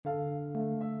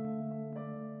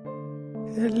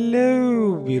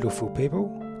Hello, beautiful people.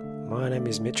 My name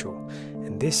is Mitchell,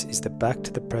 and this is the Back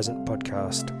to the Present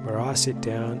podcast, where I sit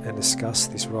down and discuss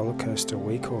this rollercoaster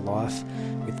we call life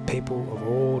with people of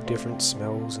all different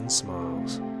smells and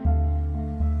smiles.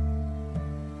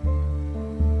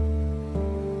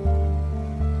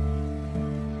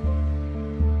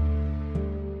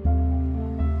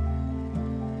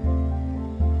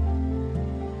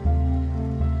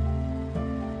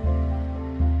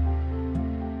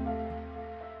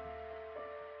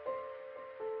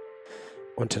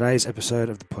 On today's episode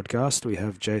of the podcast, we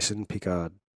have Jason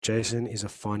Pickard. Jason is a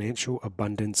financial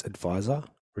abundance advisor,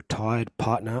 retired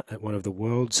partner at one of the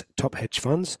world's top hedge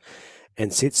funds,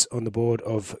 and sits on the board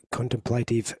of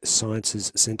Contemplative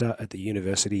Sciences Center at the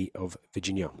University of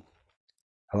Virginia.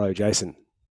 Hello, Jason.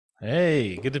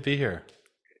 Hey, good to be here.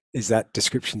 Is that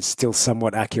description still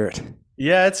somewhat accurate?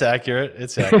 Yeah, it's accurate.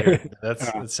 It's accurate.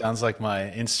 It sounds like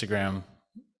my Instagram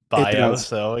bio.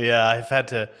 So yeah, I've had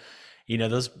to,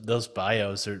 those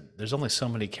bios there's only so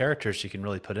many characters you can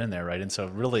really put in there, right? And so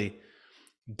really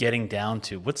getting down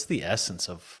to what's the essence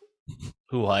of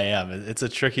who I am. It's a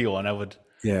tricky one. I would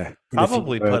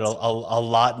probably put a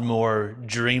lot more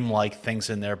dreamlike things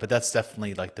in there, but that's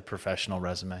definitely like the professional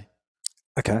resume.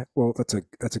 Okay, well, that's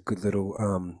a good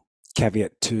little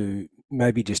caveat to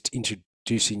maybe just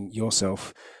introducing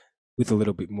yourself with a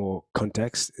little bit more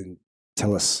context and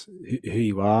tell us who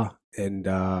you are and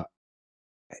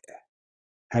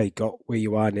how you got where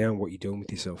you are now and what you're doing with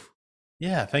yourself.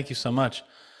 Yeah, thank you so much.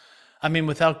 I mean,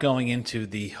 without going into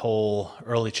the whole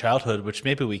early childhood, which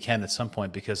maybe we can at some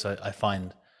point, because I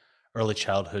find early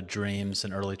childhood dreams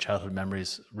and early childhood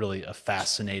memories really a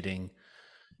fascinating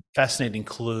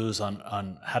clues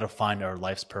on how to find our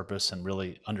life's purpose and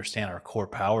really understand our core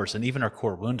powers and even our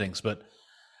core woundings. But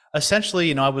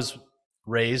essentially, I was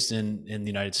raised in the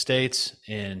United States,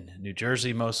 in New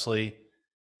Jersey mostly,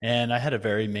 and I had a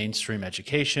very mainstream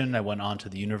education. I went on to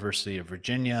the University of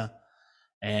Virginia,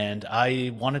 and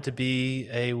I wanted to be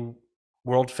a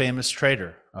world famous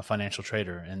trader, a financial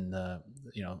trader in the,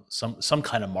 some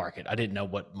kind of market. I didn't know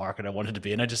what market I wanted to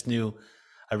be in. I just knew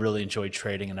I really enjoyed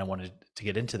trading and I wanted to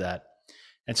get into that.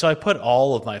 And so I put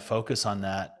all of my focus on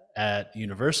that at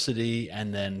university,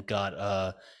 and then got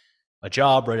a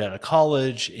job right out of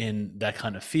college in that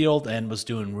kind of field and was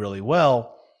doing really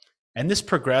well. And this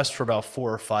progressed for about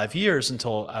 4 or 5 years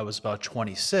until I was about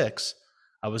 26.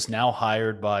 I was now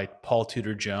hired by Paul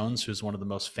Tudor Jones, who's one of the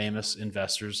most famous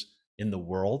investors in the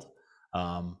world,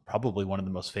 probably one of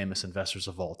the most famous investors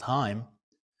of all time.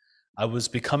 I was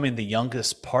becoming the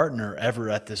youngest partner ever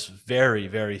at this very,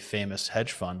 very famous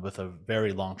hedge fund with a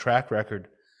very long track record.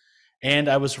 And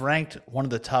I was ranked one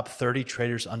of the top 30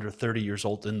 traders under 30 years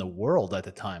old in the world at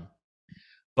the time.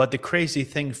 But the crazy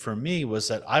thing for me was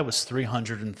that I was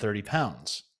 330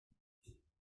 pounds,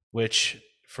 which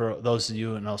for those of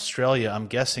you in Australia, I'm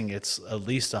guessing it's at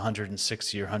least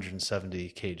 160 or 170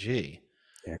 kg.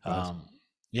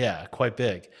 Yeah, quite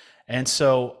big. And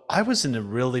so I was in a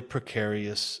really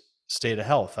precarious state of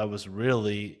health. I was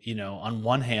really, on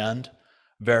one hand,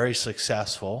 very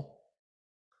successful,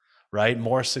 right?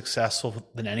 More successful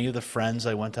than any of the friends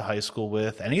I went to high school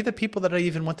with, any of the people that I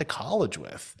even went to college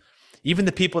with, even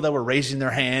the people that were raising their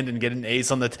hand and getting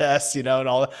A's on the tests, and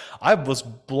all that. I was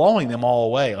blowing them all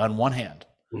away on one hand.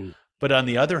 But on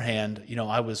the other hand,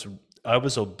 I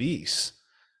was obese.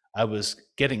 I was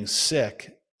getting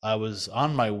sick. I was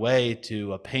on my way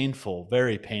to a painful,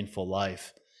 very painful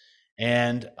life.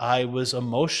 And I was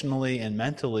emotionally and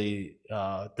mentally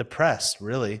depressed,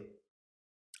 really.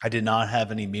 I did not have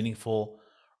any meaningful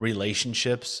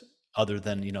relationships other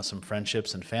than, some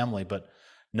friendships and family, but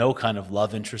no kind of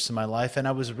love interest in my life. And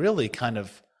I was really kind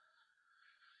of,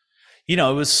 it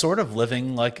was sort of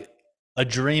living like a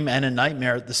dream and a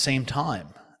nightmare at the same time.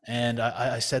 And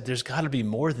I said, there's got to be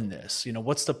more than this.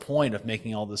 What's the point of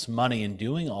making all this money and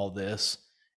doing all this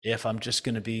if I'm just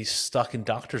going to be stuck in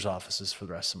doctor's offices for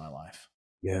the rest of my life?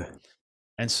 Yeah.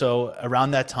 And so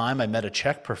around that time, I met a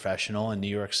Czech professional in New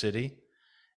York City,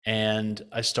 and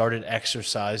I started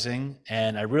exercising,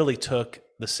 and I really took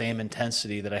the same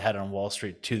intensity that I had on Wall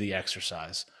Street to the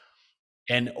exercise.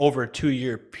 And over a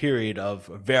 2-year period of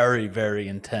very, very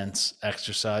intense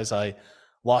exercise, I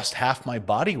lost half my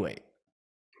body weight.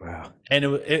 Wow. And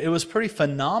it was pretty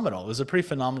phenomenal. It was a pretty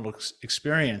phenomenal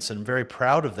experience, and I'm very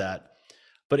proud of that.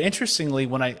 But interestingly,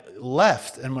 when I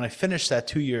left and when I finished that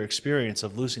 2-year experience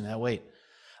of losing that weight,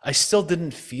 I still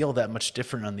didn't feel that much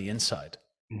different on the inside.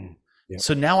 Yep.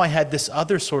 So now I had this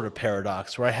other sort of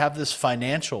paradox where I have this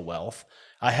financial wealth.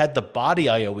 I had the body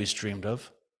I always dreamed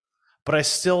of, but I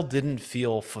still didn't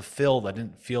feel fulfilled. I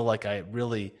didn't feel like I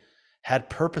really had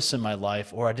purpose in my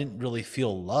life, or I didn't really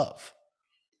feel love.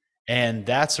 And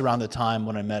that's around the time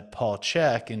when I met Paul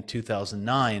Chek in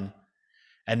 2009.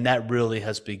 And that really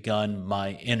has begun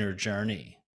my inner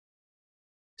journey.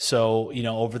 So,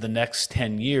 over the next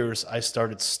 10 years, I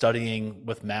started studying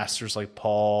with masters like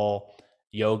Paul,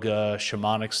 yoga,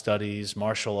 shamanic studies,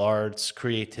 martial arts,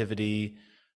 creativity,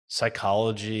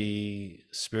 psychology,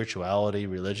 spirituality,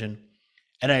 religion.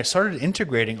 And I started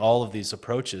integrating all of these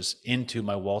approaches into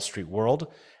my Wall Street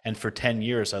world. And for 10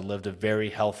 years, I lived a very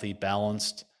healthy,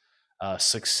 balanced,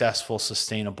 successful,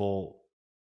 sustainable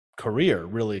career,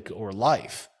 really, or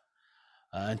life.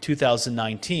 In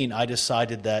 2019, I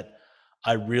decided that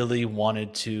I really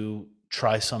wanted to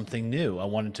try something new. I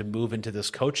wanted to move into this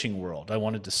coaching world. I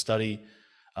wanted to study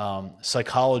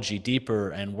psychology deeper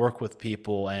and work with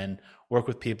people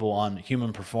on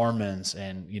human performance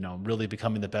and really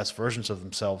becoming the best versions of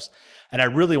themselves. And I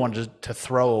really wanted to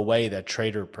throw away that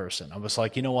trader person. I was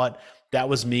like, you know what? That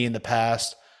was me in the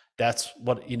past. That's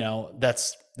what,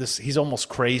 that's this. He's almost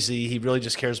crazy. He really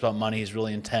just cares about money. He's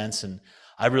really intense. And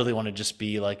I really want to just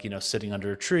be like, sitting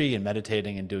under a tree and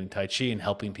meditating and doing Tai Chi and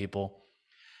helping people.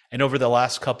 And over the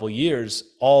last couple of years,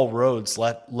 all roads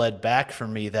led back for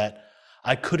me that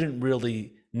I couldn't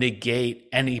really negate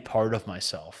any part of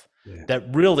myself. Yeah.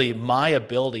 That really my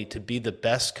ability to be the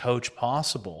best coach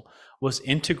possible was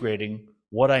integrating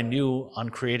what I knew on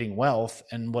creating wealth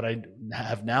and what I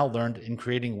have now learned in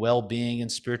creating well-being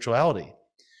and spirituality.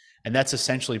 And that's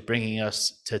essentially bringing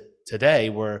us to today,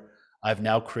 where I've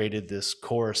now created this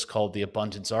course called the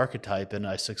Abundance Archetype, and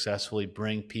I successfully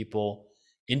bring people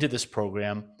into this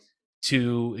program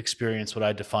to experience what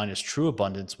I define as true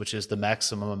abundance, which is the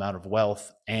maximum amount of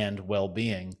wealth and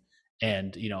well-being.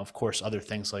 And, of course, other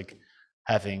things like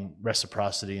having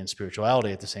reciprocity and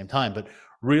spirituality at the same time. But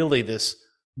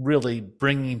really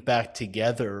bringing back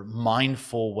together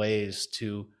mindful ways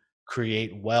to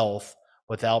create wealth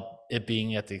without it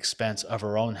being at the expense of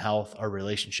our own health, our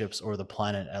relationships, or the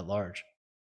planet at large.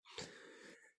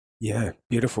 Yeah,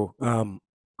 beautiful.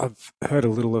 I've heard a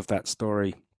little of that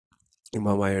story in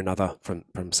one way or another from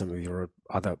some of your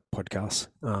other podcasts.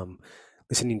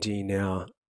 Listening to you now,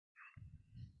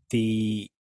 the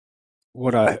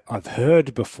what I've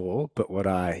heard before, but what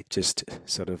I just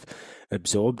sort of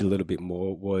absorbed a little bit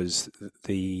more was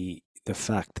the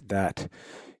fact that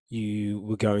you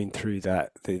were going through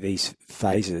these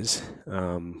phases,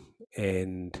 and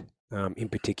in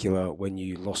particular when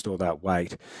you lost all that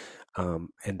weight, and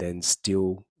then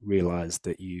still realized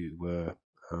that you were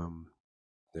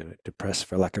depressed,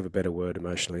 for lack of a better word,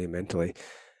 emotionally and mentally.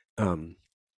 Um,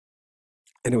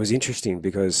 and it was interesting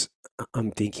because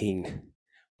I'm thinking,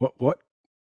 what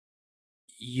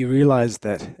you realized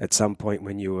that at some point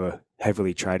when you were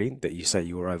heavily trading, that you say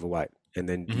you were overweight, and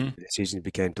then the Mm-hmm. decision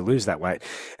became to lose that weight,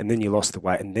 and then you lost the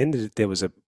weight, and then there was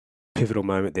a pivotal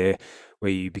moment there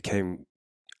where you became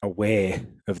aware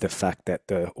of the fact that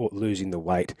losing the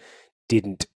weight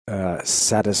didn't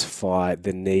satisfy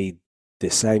the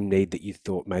same need that you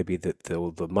thought maybe that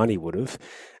the money would have.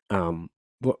 Um,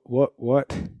 what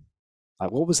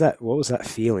like what was that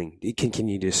feeling? Can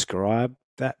you describe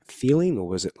that feeling, or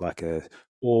was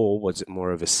it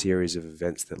more of a series of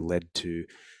events that led to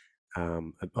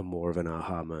a more of an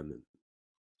aha moment?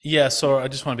 Yeah, so I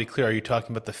just want to be clear. Are you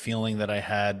talking about the feeling that I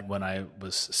had when I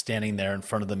was standing there in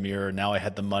front of the mirror? Now I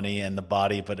had the money and the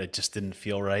body, but it just didn't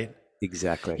feel right.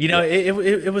 Exactly. You know, Yeah.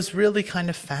 it was really kind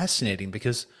of fascinating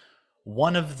because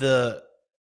one of the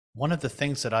one of the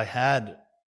things that I had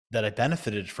that I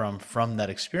benefited from that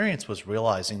experience was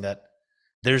realizing that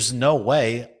there's no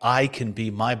way I can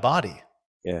be my body,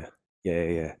 Yeah. Yeah. Yeah.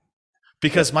 Yeah.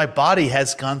 because my body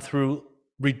has gone through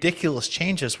ridiculous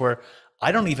changes where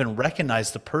I don't even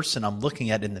recognize the person I'm looking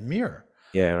at in the mirror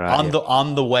Yeah. Right. on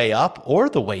Yeah. the way up or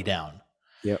the way down.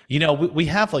 Yeah. We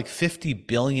have like 50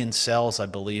 billion cells, I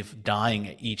believe,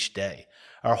 dying each day.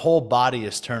 Our whole body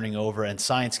is turning over, and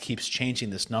science keeps changing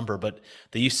this number. But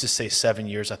they used to say 7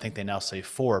 years. I think they now say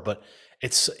 4. But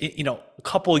it's, a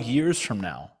couple of years from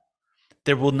now,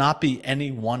 there will not be any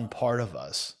one part of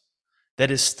us that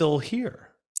is still here.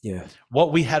 Yeah.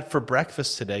 What we had for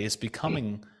breakfast today is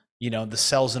becoming, the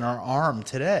cells in our arm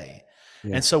today.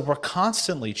 Yeah. And so we're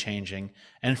constantly changing.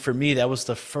 And for me, that was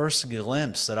the first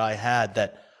glimpse that I had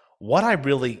that what I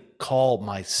really call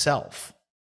myself,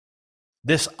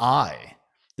 this I,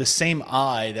 the same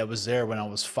I that was there when I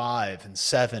was 5 and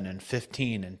 7 and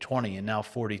 15 and 20 and now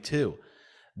 42,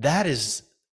 that is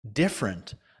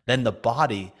different than the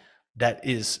body that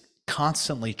is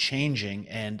constantly changing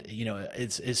and,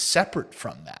 is separate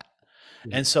from that.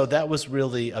 Yeah. And so that was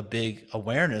really a big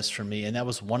awareness for me. And that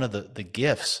was one of the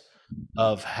gifts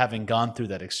of having gone through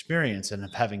that experience and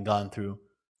of having gone through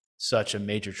such a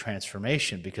major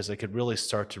transformation, because I could really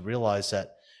start to realize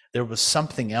that there was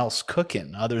something else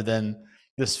cooking other than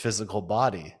this physical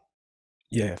body.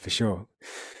 Yeah, for sure.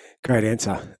 Great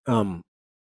answer.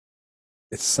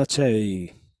 It's such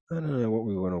a, I don't know what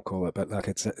we want to call it, but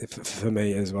like for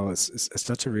me as well, it's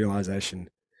such a realization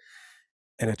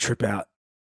and a trip out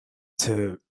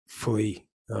to fully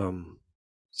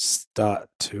start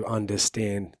to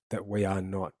understand that we are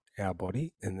not our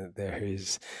body, and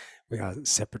that we are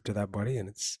separate to that body, and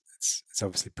it's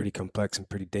obviously pretty complex and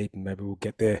pretty deep, and maybe we'll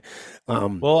get there.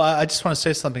 Um, Well, I just want to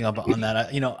say something on that.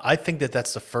 I think that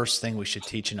that's the first thing we should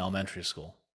teach in elementary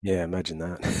school. yeah, imagine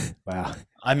that. Wow,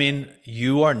 I mean,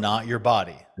 you are not your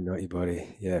body. not your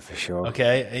body. Yeah, for sure.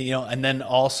 Okay. And then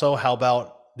also, how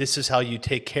about this is how you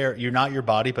take care? You're not your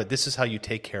body, but this is how you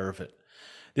take care of it.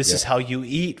 This Yeah, is how you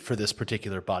eat for this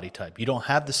particular body type. You don't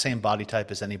have the same body type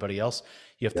as anybody else.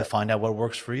 You have to yeah, find out what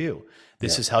works for you. yeah,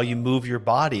 This is how you move your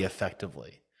body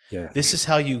effectively. yeah, for This sure.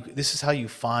 is how you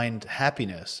find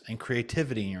happiness and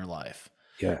creativity in your life.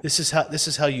 Yeah, This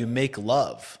is how you make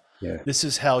love. yeah, This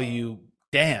is how you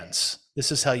dance.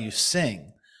 This is how you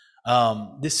sing.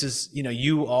 This is,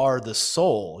 you are the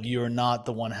soul. You're not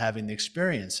the one having the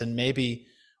experience. And maybe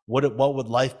what would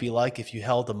life be like if you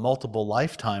held a multiple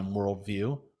lifetime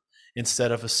worldview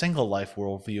instead of a single life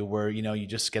worldview where, you're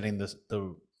just getting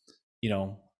the you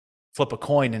know, flip a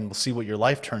coin and we'll see what your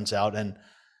life turns out. And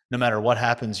no matter what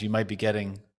happens, you might be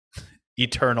getting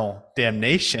eternal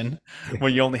damnation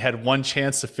when you only had one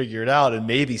chance to figure it out, and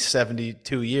maybe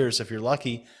 72 years if you're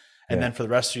lucky. And yeah, then for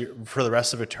the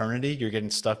rest of eternity, you're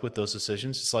getting stuck with those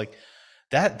decisions. It's like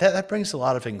that brings a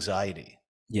lot of anxiety.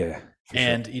 yeah, for sure.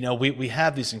 And we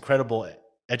have these incredible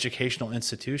educational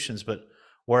institutions, but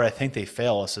where I think they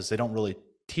fail us is they don't really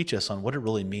teach us on what it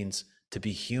really means to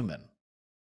be human.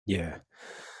 Yeah,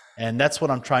 And that's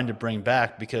what I'm trying to bring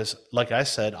back, because like I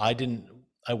said,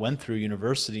 I went through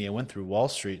university, I went through Wall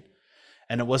Street,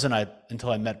 and it wasn't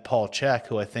until I met Paul Chek,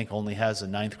 who I think only has a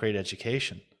ninth grade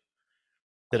education,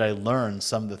 that I learned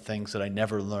some of the things that I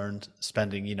never learned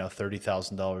spending,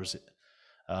 $30,000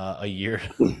 a year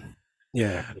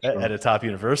yeah, for at sure. a top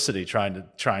university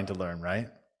trying to learn, right?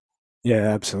 Yeah,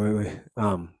 absolutely.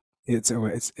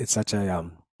 It's such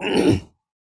a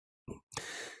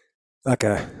like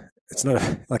it's not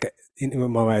like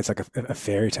in my way, it's like a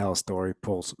fairy tale story,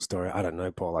 Paul's story. I don't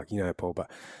know Paul, like Paul,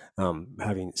 but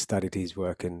having studied his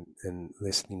work and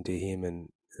listening to him and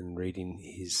reading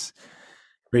his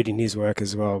work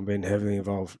as well, and been heavily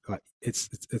involved, like it's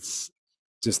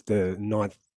just the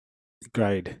ninth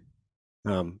grade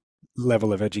um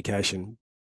level of education,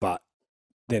 but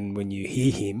then when you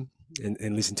hear him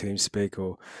and listen to him speak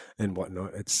or and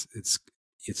whatnot, it's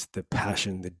the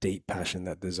passion, the deep passion,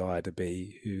 that desire to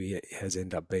be who he has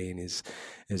ended up being is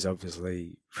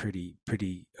obviously pretty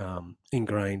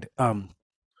ingrained.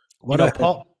 What I heard,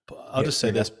 Paul, I'll yeah, just say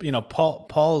yeah, this,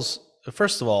 Paul's,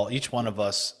 first of all, each one of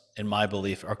us, in my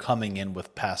belief, are coming in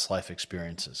with past life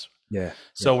experiences. yeah, yeah,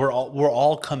 So we're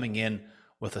all coming in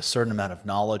with a certain amount of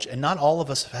knowledge, and not all of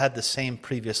us have had the same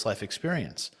previous life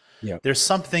experience. yeah, There's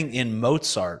something in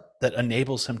Mozart that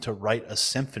enables him to write a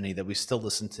symphony that we still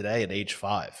listen today at age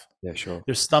 5. yeah, sure,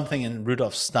 There's something in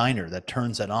Rudolf Steiner that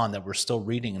turns that on that we're still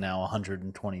reading now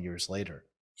 120 years later.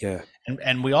 yeah,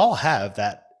 And we all have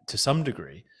that to some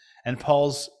degree. And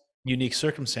Paul's unique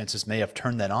circumstances may have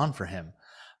turned that on for him.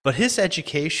 But his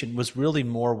education was really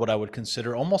more what I would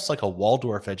consider almost like a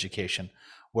Waldorf education,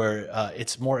 where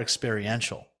it's more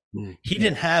experiential. He yeah,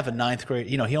 didn't have a ninth grade,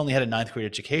 he only had a ninth grade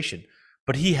education,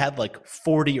 but he had like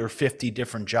 40 or 50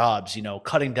 different jobs,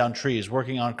 cutting down trees,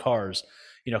 working on cars,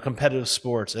 competitive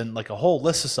sports, and like a whole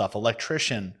list of stuff,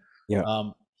 electrician. yeah,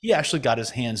 He actually got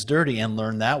his hands dirty and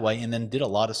learned that way, and then did a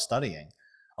lot of studying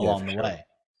yeah, for along the sure. way.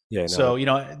 Yeah, no, So,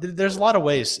 there's a lot of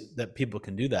ways that people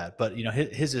can do that, but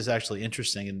his is actually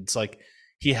interesting, and it's like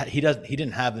he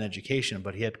didn't have an education,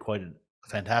 but he had quite a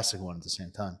fantastic one at the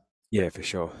same time. yeah, for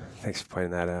sure. Thanks for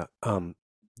pointing that out.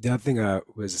 The other thing I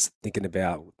was thinking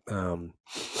about,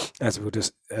 as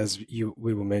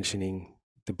we were mentioning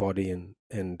the body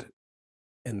and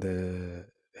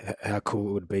how cool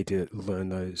it would be to learn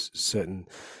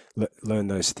learn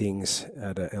those things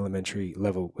at an elementary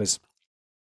level, was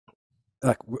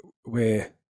like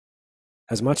we're,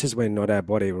 as much as we're not our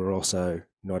body, we're also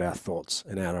not our thoughts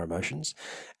and our emotions,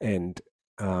 and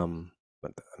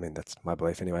but I mean that's my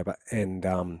belief anyway. But and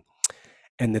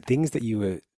the things that you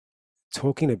were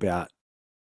talking about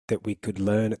that we could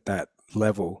learn at that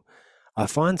level, I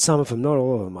find some of them, not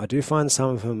all of them, I do find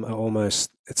some of them are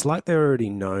almost, it's like they're already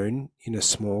known in a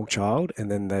small child and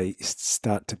then they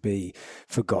start to be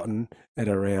forgotten at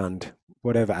around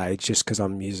whatever age, just because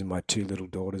I'm using my two little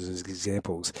daughters as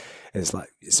examples. It's like,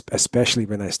 especially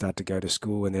when they start to go to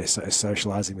school and they're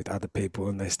socializing with other people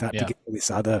and they start to Yeah. get all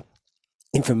this other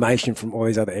information from all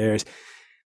these other areas.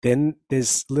 Then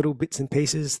there's little bits and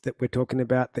pieces that we're talking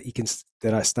about that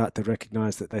that I start to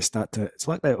recognize that they start to, it's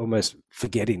like they're almost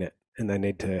forgetting it and they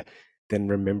need to then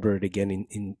remember it again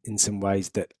in some ways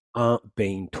that aren't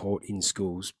being taught in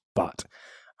schools. But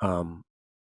um,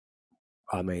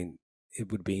 I mean,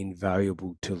 it would be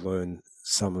invaluable to learn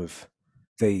some of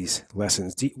these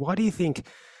lessons. Why do you think?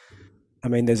 I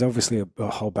mean, there's obviously a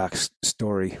whole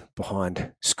backstory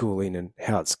behind schooling and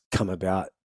how it's come about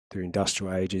through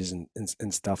industrial ages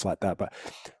and stuff like that. But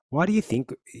why do you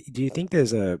think? Do you think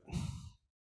there's a?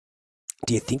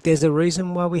 Do you think there's a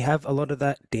reason why we have a lot of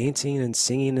that dancing and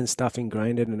singing and stuff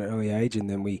ingrained at an early age, and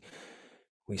then we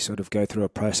sort of go through a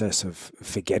process of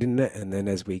forgetting it, and then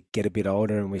as we get a bit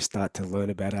older and we start to learn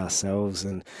about ourselves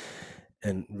and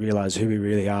realize who we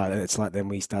really are, and it's like then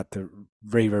we start to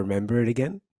remember it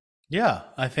again. Yeah,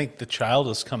 I think the child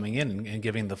is coming in and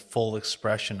giving the full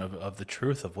expression of the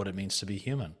truth of what it means to be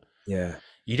human. Yeah.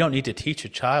 You don't need to teach a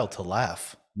child to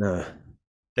laugh. No.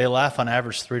 They laugh on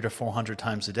average 300 to 400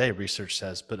 times a day, research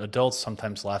says, but adults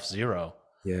sometimes laugh zero.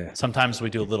 Yeah. Sometimes we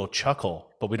do a little chuckle,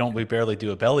 but we barely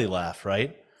do a belly laugh,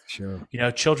 right? Sure. You know,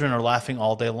 children are laughing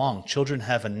all day long. Children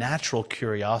have a natural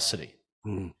curiosity.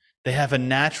 Mm. They have a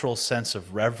natural sense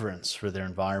of reverence for their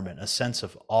environment, a sense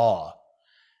of awe.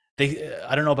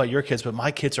 I don't know about your kids, but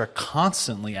my kids are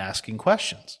constantly asking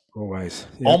questions, Always.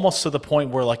 Yeah. almost to the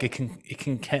point where like it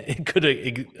could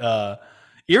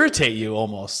irritate you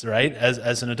almost, right?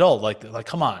 As an adult, like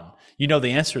come on, you know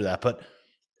the answer to that, but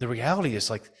the reality is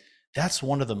like that's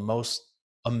one of the most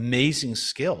amazing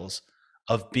skills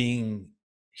of being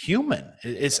human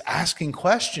is asking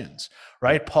questions,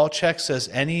 right? Paul Chek says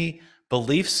any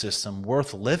belief system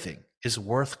worth living is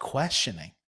worth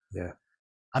questioning. Yeah.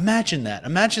 Imagine that.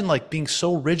 Imagine like being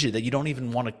so rigid that you don't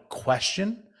even want to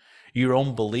question your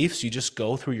own beliefs. You just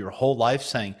go through your whole life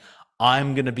saying,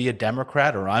 I'm going to be a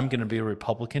Democrat or I'm going to be a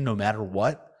Republican no matter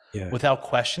what, Yeah. without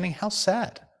questioning. How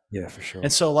sad. Yeah, for And sure.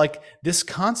 so, like, this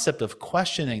concept of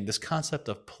questioning, this concept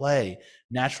of play,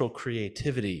 natural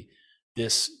creativity,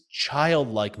 this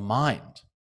childlike mind,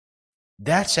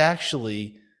 that's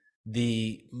actually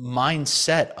the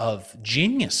mindset of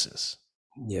geniuses,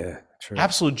 Yeah, true.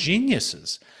 absolute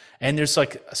geniuses. And there's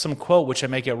like some quote which I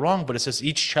may get wrong, but it says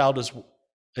each child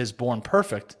is born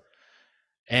perfect,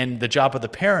 and the job of the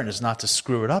parent is not to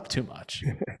screw it up too much.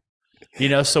 You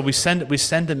know, so we send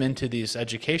them into these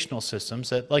educational systems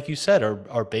that, like you said,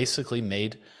 are basically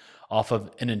made off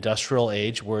of an industrial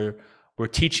age where we're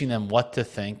teaching them what to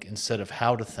think instead of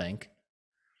how to think.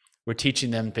 We're teaching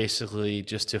them basically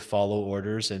just to follow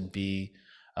orders and be,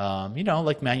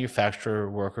 like manufacturer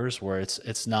workers, where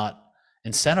it's not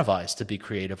incentivized to be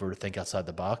creative or to think outside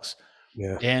the box.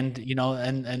 Yeah. And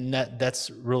that's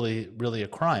really a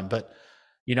crime. But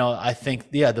I think,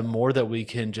 yeah, the more that we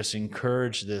can just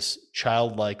encourage this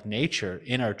childlike nature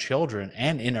in our children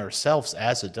and in ourselves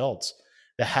as adults,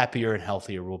 the happier and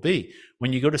healthier we'll be.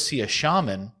 When you go to see a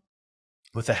shaman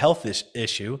with a health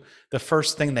issue, the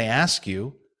first thing they ask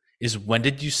you is, when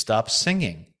did you stop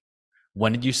singing?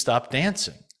 When did you stop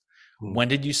dancing? Mm. When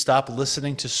did you stop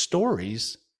listening to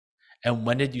stories? And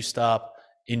when did you stop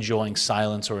enjoying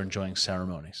silence or enjoying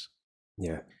ceremonies?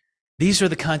 Yeah. These are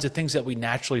the kinds of things that we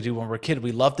naturally do when we're a kid.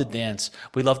 We love to dance.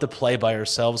 We love to play by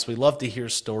ourselves. We love to hear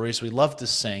stories. We love to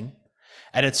sing.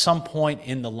 And at some point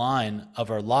in the line of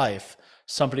our life,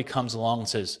 somebody comes along and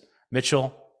says,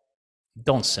 Mitchell,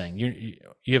 don't sing.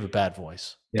 You have a bad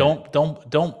voice. Yeah.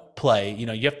 Don't play. You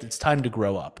have to, it's time to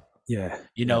grow up. Yeah.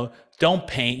 Yeah. Don't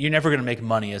paint. You're never going to make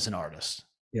money as an artist.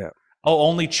 Yeah. Oh,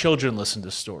 only children listen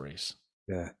to stories.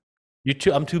 Yeah.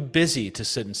 I'm too busy to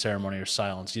sit in ceremony or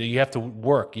silence. You have to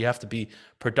work. You have to be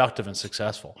productive and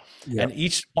successful. Yeah. And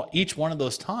each one of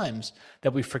those times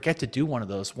that we forget to do one of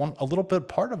those, a little bit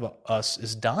part of us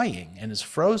is dying and is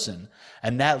frozen,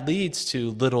 and that leads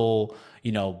to little,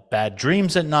 bad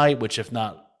dreams at night, which, if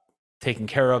not taken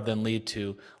care of, then lead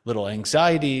to little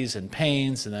anxieties and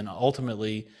pains, and then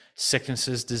ultimately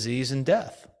sicknesses, disease, and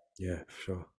death. Yeah, for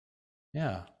sure.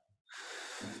 Yeah.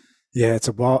 Yeah, it's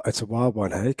a wild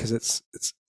one, hey, because it's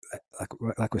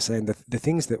like we're saying, the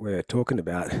things that we're talking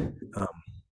about,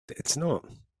 it's not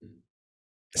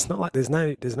it's not like there's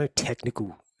no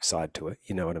technical side to it.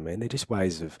 You know what I mean? They're just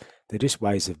ways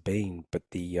of being. But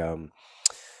the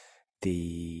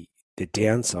the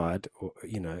downside, or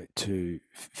to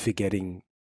forgetting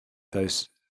those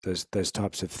those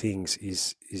types of things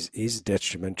is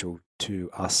detrimental to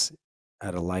us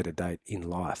at a later date in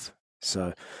life.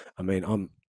 So, I mean, I'm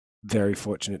very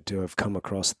fortunate to have come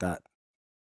across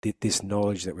this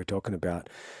knowledge that we're talking about,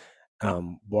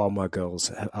 while my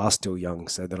girls are still young,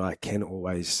 so that I can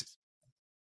always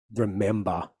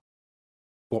remember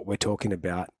what we're talking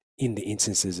about in the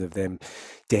instances of them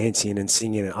dancing and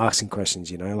singing and asking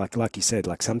questions. Like you said,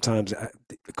 like sometimes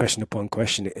question upon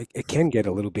question, it can get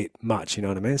a little bit much. You know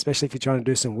what I mean? Especially if you're trying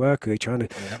to do some work or you're trying to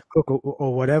Yep. cook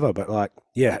or whatever. But like,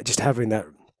 yeah, just having that,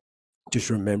 just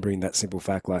remembering that simple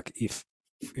fact, like if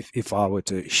I were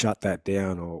to shut that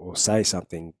down or say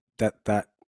something, that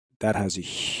has a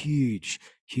huge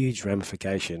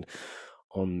ramification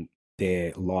on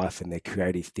their life and their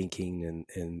creative thinking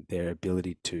and their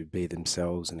ability to be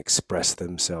themselves and express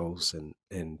themselves,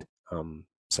 and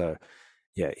so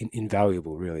yeah,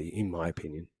 invaluable, really, in my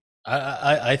opinion.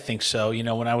 I think so. You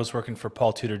know, when I was working for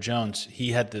Paul Tudor Jones,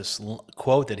 he had this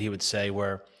quote that he would say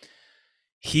where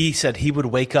he said he would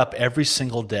wake up every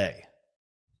single day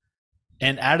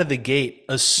and out of the gate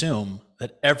assume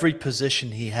that every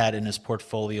position he had in his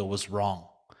portfolio was wrong.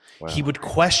 He Wow. would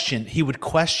question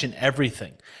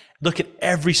everything, look at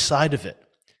every side of it.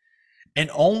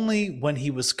 And only when he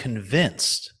was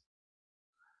convinced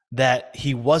that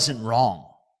he wasn't wrong,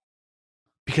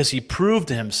 because he proved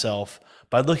to himself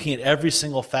by looking at every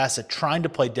single facet, trying to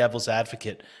play devil's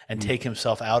advocate and Mm, take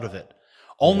himself out of it.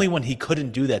 yeah, Only when he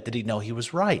couldn't do that did he know he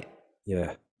was right.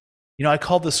 yeah, You know, I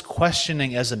call this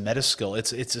questioning as a meta skill.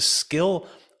 It's a skill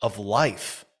of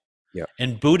life. yeah,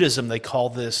 In Buddhism, they call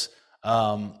this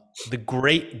the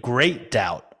great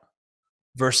doubt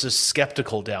versus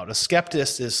skeptical doubt. A skeptic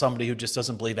is somebody who just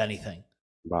doesn't believe anything.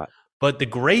 right, But the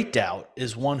great doubt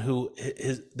is one who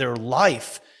their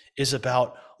life is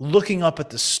about looking up at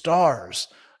the stars,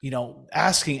 you know,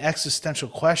 asking existential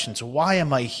questions. Why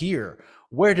am I here?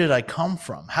 Where did I come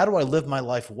from? How do I live my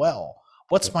life well? yeah,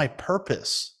 What's my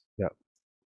purpose? yeah,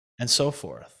 And so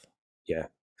forth. yeah,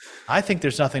 I think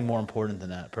there's nothing more important than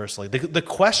that, personally. The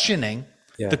questioning,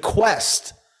 yeah, the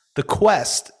quest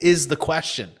is the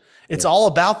question. It's yeah, all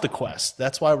about the quest.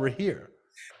 That's why we're here.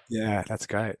 yeah. That's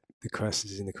great. The quest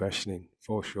is in the questioning,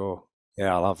 for sure.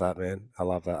 Yeah, I love that, man. I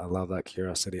love that. I love that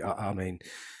curiosity. I mean,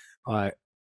 I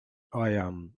I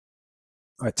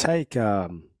I take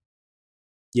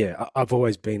yeah, I've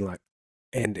always been like,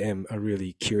 and am a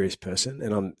really curious person,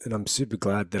 and I'm super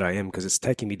glad that I am, because it's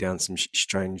taken me down some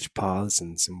strange paths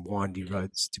and some windy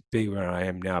roads to be where I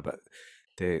am now. But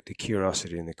the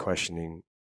curiosity and the questioning,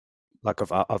 like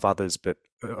of others, but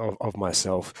of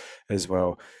myself as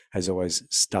well, has always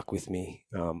stuck with me.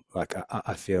 Like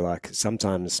I feel like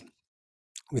sometimes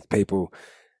with people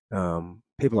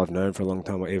I've known for a long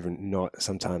time, or even not,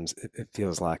 sometimes it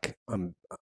feels like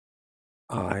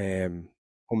I am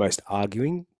almost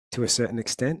arguing to a certain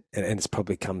extent, and it's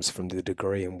probably comes from the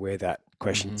degree and where that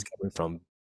question Mm-hmm. is coming from.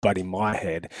 But in my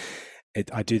head,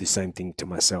 I do the same thing to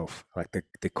myself. Like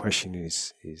the question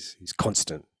is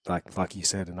constant, like you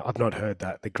said, and I've not heard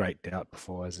that the great doubt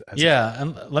before as a Yeah,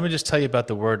 and let me just tell you about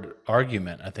the word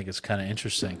argument. I think it's kind of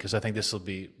interesting because I think this will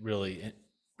be really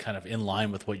kind of in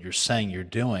line with what you're saying you're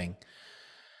doing.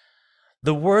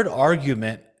 The word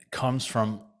argument comes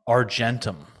from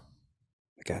argentum,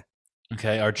 okay,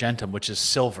 okay, argentum, which is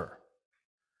silver.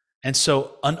 And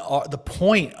so the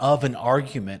point of an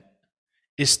argument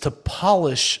is to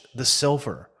polish the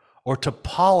silver or to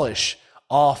polish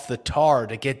off the tar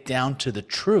to get down to the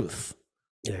truth.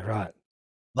 yeah, right,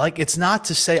 Like, it's not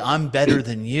to say I'm better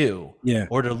than you yeah,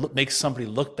 or to make somebody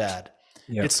look bad.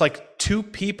 yeah, It's like two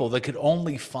people that could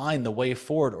only find the way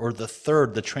forward, or the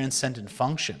third, the transcendent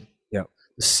function, yeah,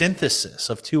 the synthesis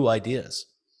of two ideas,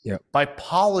 yeah, by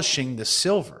polishing the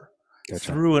silver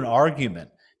gotcha, through an argument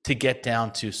to get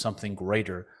down to something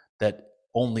greater that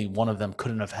only one of them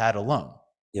couldn't have had alone.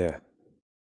 yeah,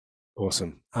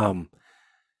 awesome.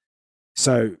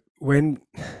 So when,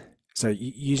 so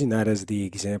using that as the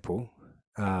example,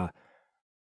 uh,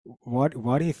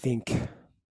 why do you think?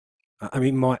 I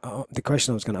mean, my the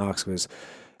question I was going to ask was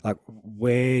like,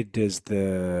 where does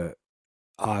the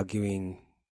arguing,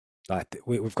 like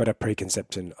we've got a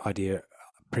preconceived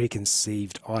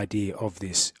idea of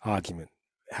this argument.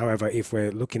 However, if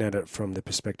we're looking at it from the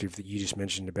perspective that you just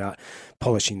mentioned about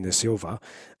polishing the silver,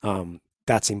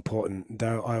 that's important.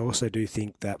 Though I also do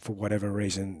think that for whatever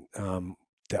reason,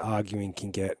 the arguing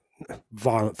can get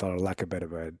violent, for lack of a better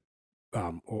word,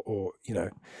 or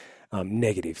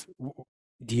negative.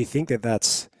 Do you think that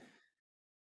that's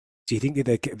do you think that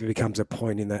there becomes a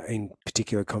point in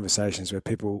particular conversations where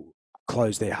people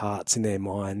close their hearts and their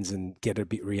minds and get a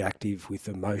bit reactive with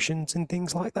emotions and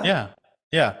things like that. Yeah,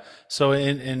 yeah. So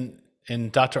in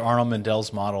Dr. Arnold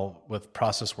Mendel's model with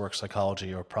process work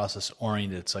psychology or process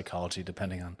oriented psychology,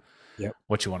 depending on Yep.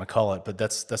 what you want to call it, but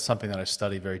that's something that I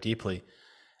study very deeply.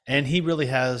 And he really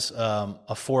has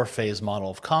a 4-phase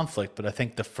model of conflict, but I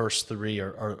think the first 3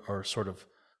 are sort of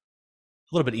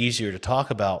a little bit easier to talk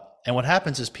about. And what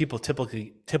happens is people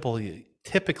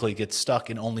typically get stuck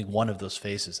in only one of those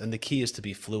phases, and the key is to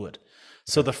be fluid.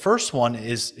 So the first one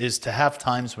is to have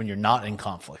times when you're not in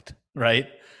conflict, right?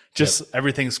 Just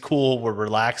everything's cool, we're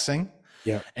relaxing.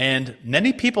 Yeah. And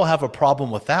many people have a problem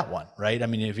with that one, right? I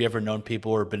mean, have you ever known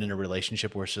people or been in a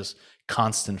relationship where it's just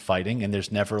constant fighting and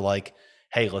there's never like,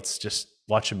 hey, let's just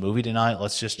watch a movie tonight,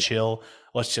 let's just chill,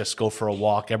 let's just go for a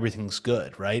walk, everything's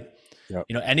good, right? Yep.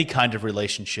 You know, any kind of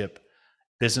relationship,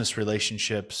 business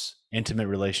relationships, intimate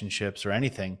relationships, or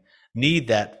anything need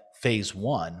that phase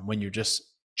 1 when you're just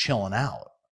chilling out.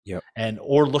 Yep. And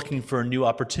or looking for a new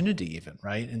opportunity even,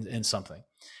 right? In something.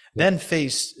 Then in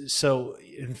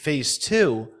phase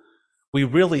 2, we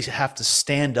really have to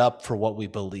stand up for what we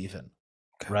believe in,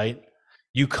 right?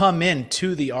 You come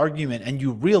into the argument and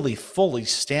you really fully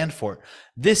stand for it.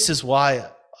 This is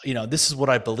why, this is what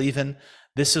I believe in.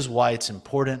 This is why it's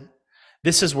important.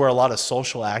 This is where a lot of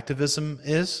social activism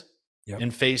is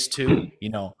in phase 2,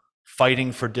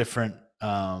 fighting for different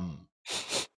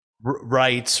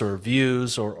rights or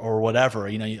views or whatever,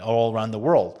 all around the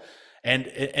world. And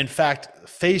in fact,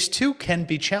 phase 2 can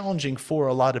be challenging for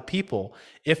a lot of people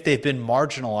if they've been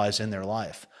marginalized in their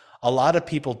life. A lot of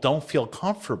people don't feel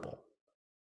comfortable.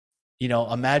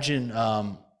 Imagine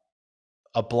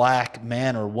a black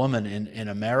man or woman in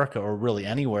America or really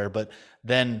anywhere, but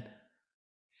then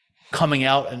coming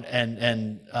out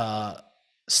and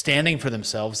standing for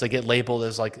themselves, they get labeled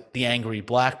as like the angry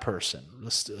black person, a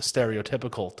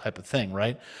stereotypical type of thing,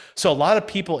 right? So a lot of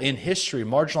people in history,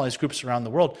 marginalized groups around the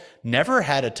world, never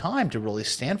had a time to really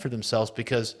stand for themselves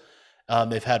because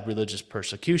they've had religious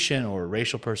persecution or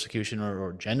racial persecution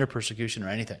or gender persecution or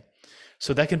anything.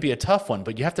 So that can be a tough one,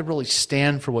 but you have to really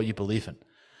stand for what you believe in.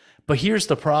 But here's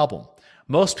the problem.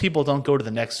 Most people don't go to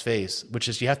the next phase, which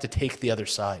is you have to take the other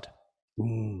side.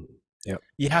 Yep.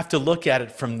 You have to look at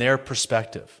it from their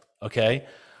perspective, okay?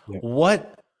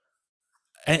 Yep.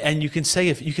 And you can say,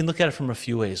 if you can look at it from a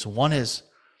few ways. One is,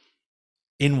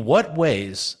 in what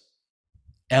ways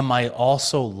am I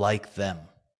also like them?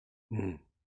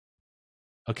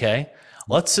 Okay?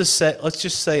 Let's just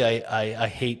say I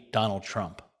hate Donald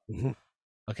Trump.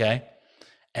 Okay?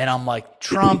 And I'm like,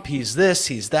 Trump, he's this,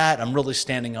 he's that. I'm really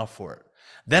standing up for it.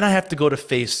 Then I have to go to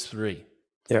phase 3.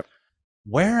 Yep.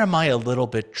 Where am I a little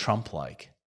bit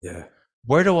Trump-like? Yeah.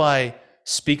 Where do I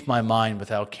speak my mind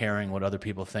without caring what other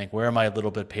people think? Where am I a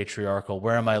little bit patriarchal?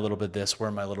 Where am I a little bit this? Where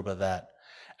am I a little bit that?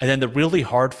 And then the really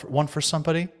hard one for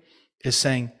somebody is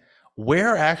saying,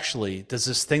 where actually does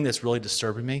this thing that's really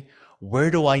disturbing me,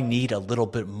 where do I need a little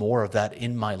bit more of that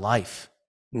in my life?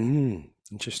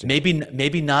 Interesting.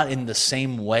 Maybe not in the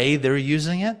same way they're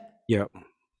using it. Yep.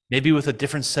 Maybe with a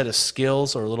different set of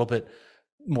skills or a little bit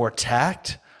more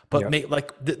tact, but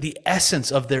like the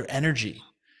essence of their energy.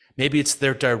 Maybe it's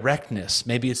their directness.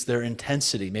 Maybe it's their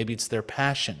intensity. Maybe it's their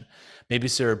passion. Maybe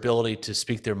it's their ability to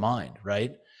speak their mind,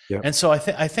 right? Yep. And so I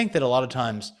think that a lot of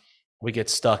times we get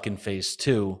stuck in phase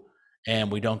 2 and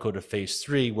we don't go to phase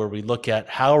 3 where we look at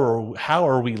how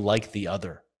are we like the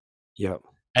other. Yep.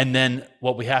 And then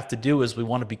what we have to do is we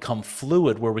want to become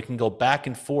fluid where we can go back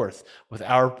and forth with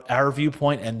our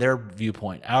viewpoint and their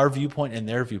viewpoint, our viewpoint and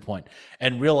their viewpoint,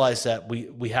 and realize that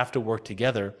we have to work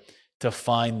together to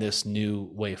find this new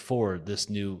way forward, this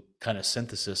new kind of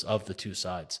synthesis of the two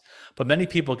sides. But many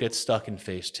people get stuck in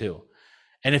phase 2.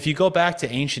 And if you go back to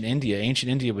ancient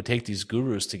India would take these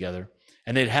gurus together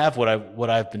and they'd have what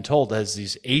I've been told as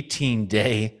these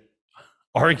 18-day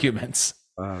arguments.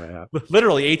 Oh, yeah.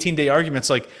 Literally 18-day arguments.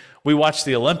 Like we watched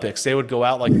the Olympics. They would go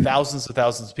out, like thousands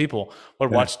of people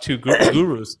would watch two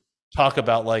gurus talk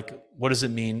about like, what does it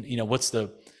mean? What's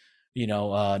the,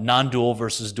 non-dual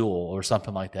versus dual or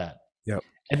something like that. Yep.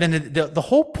 And then the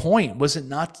whole point wasn't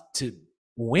not to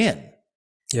win.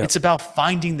 Yep. It's about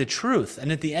finding the truth.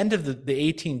 And at the end of the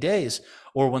 18 days,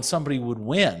 or when somebody would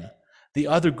win, the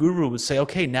other guru would say,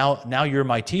 okay, now you're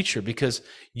my teacher because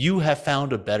you have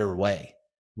found a better way.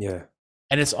 Yeah.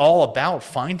 And it's all about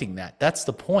finding that. That's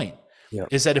the point. Yep.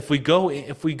 Is that if we go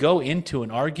into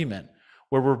an argument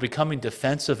where we're becoming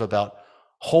defensive about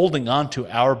holding on to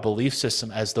our belief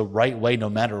system as the right way no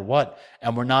matter what,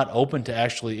 and we're not open to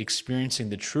actually experiencing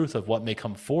the truth of what may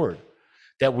come forward,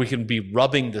 that we can be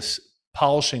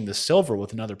polishing the silver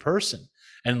with another person.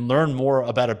 and learn more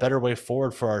about a better way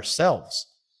forward for ourselves.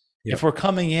 Yep. If we're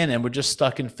coming in and we're just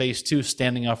stuck in phase two,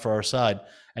 standing up for our side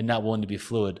and not willing to be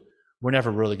fluid, we're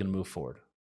never really going to move forward.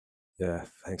 Yeah.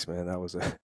 Thanks, man. That was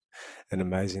an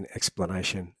amazing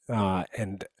explanation.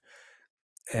 And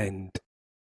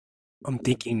I'm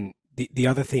thinking the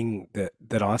other thing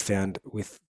that I found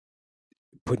with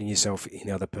putting yourself in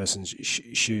other person's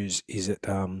shoes is that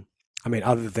I mean,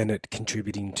 other than it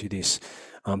contributing to this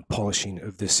polishing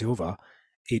of the silver,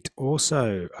 it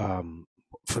also,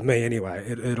 for me anyway,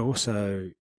 it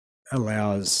also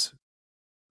allows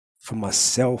for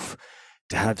myself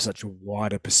to have such a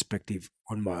wider perspective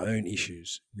on my own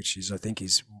issues, which is I think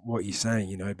is what you're saying,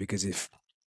 you know, because if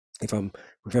I'm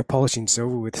if I'm polishing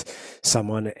silver with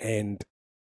someone and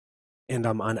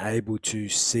I'm unable to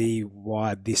see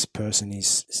why this person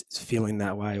is feeling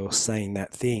that way or saying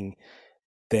that thing,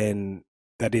 then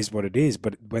that is what it is.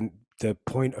 But when the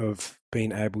point of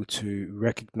being able to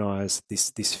recognize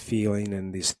this feeling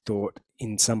and this thought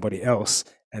in somebody else,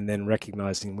 and then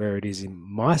recognizing where it is in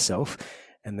myself,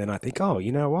 and then I think, oh,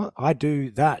 you know what? I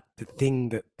do that, the thing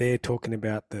that they're talking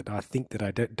about that I think that I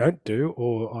don't do,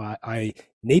 or I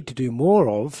need to do more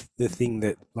of the thing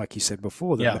that, like you said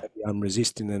before, that Yeah. maybe I'm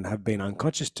resisting and have been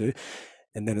unconscious to.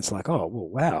 And then it's like, oh, well,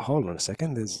 wow, hold on a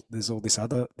second. There's all this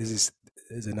other, there's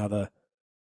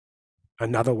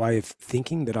another way of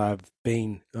thinking that I've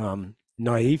been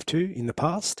naive to in the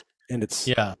past, and it's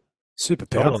Yeah, super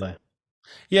powerful. totally.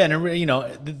 Yeah,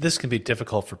 and this can be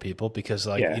difficult for people because,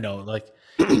 like, Yeah, like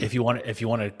if you want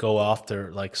to go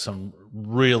after like some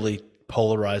really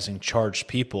polarizing, charged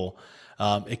people,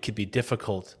 it could be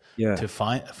difficult yeah, to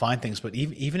find things. But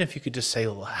even if you could just say,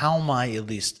 well, how am I at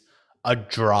least a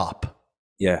drop,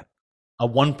 yeah, a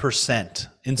 1%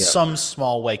 in yeah, some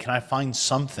small way? Can I find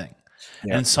something,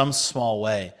 and yeah, in some small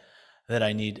way that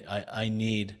I need? I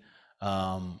need,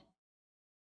 um,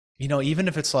 even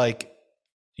if it's like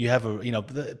you have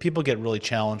people get really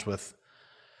challenged with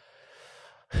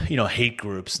hate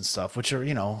groups and stuff, which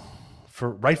are for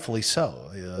rightfully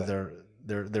so. yeah,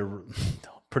 They're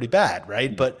pretty bad,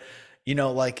 right? mm, But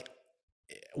like,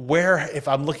 where, if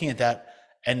I'm looking at that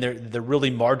and they're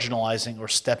really marginalizing or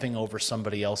stepping over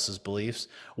somebody else's beliefs,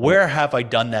 yeah, where have I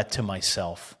done that to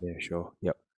myself? yeah, sure,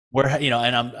 yep, Where,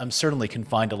 and I'm certainly can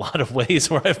find a lot of ways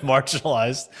where I've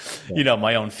marginalized yeah,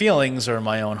 my own feelings or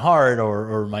my own heart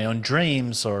or my own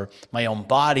dreams or my own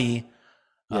body,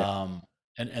 yeah,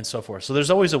 and so forth. So there's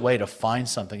always a way to find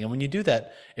something. And when you do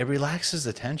that, it relaxes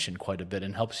the tension quite a bit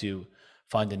and helps you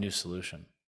find a new solution.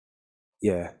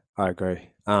 yeah. I agree.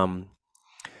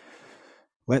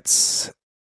 Let's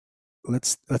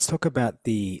let's talk about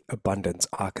the abundance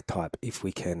archetype, if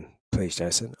we can, please,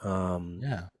 Jason.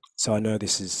 Yeah. So I know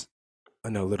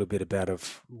a little bit about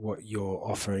of what you're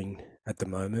offering at the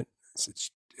moment.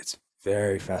 It's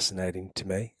very fascinating to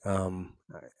me.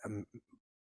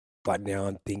 But now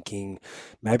I'm thinking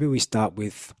maybe we start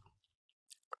with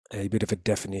a bit of a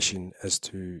definition as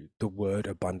to the word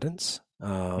abundance,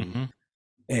 Hmm.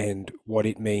 and what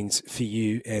it means for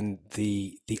you and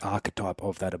the archetype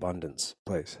of that abundance,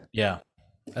 please. Yeah.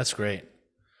 That's great.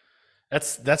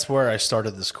 That's where I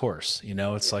started this course.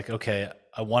 It's like, okay,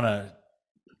 I want to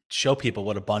show people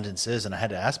what abundance is. And I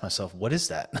had to ask myself, what is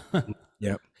that?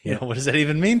 Yep, yep, What does that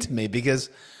even mean to me? Because,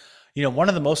 one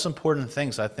of the most important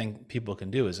things I think people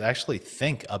can do is actually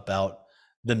think about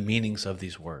the meanings of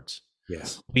these words.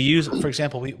 yes, We use, for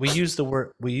example, we use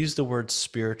the word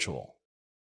spiritual,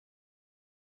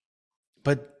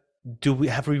 but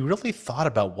have we really thought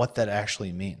about what that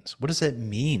actually means? What does it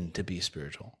mean to be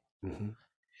spiritual? hmm,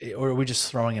 Or are we just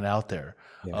throwing it out there?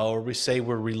 yeah, Or we say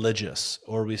we're religious,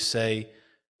 or we say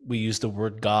we use the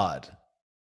word God.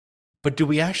 But do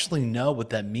we actually know what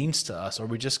that means to us? Or are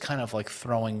we just kind of like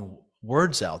throwing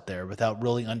words out there without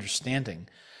really understanding?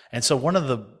 And so, one of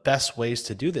the best ways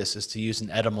to do this is to use an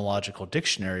etymological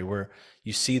dictionary where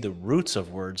you see the roots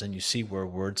of words and you see where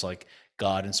words like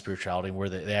God and spirituality, where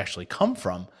they actually come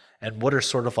from, and what are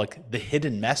sort of like the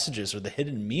hidden messages or the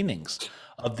hidden meanings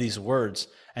of these words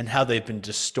and how they've been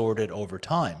distorted over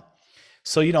time.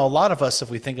 So, a lot of us, if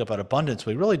we think about abundance,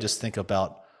 we really just think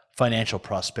about financial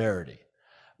prosperity.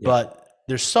 yeah, But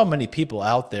there's so many people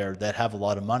out there that have a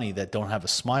lot of money that don't have a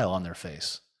smile on their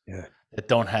face, yeah, that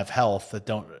don't have health, that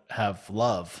don't have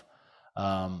love,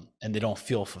 and they don't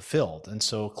feel fulfilled. And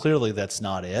so clearly that's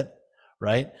not it,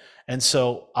 right? And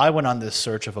so I went on this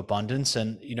search of abundance,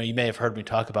 and you may have heard me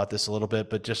talk about this a little bit,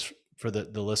 but just for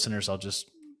the listeners, I'll just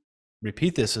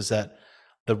repeat this: is that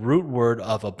the root word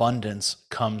of abundance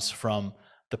comes from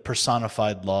the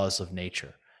personified laws of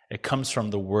nature. It comes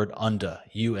from the word unda,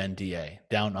 UNDA,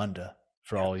 down under,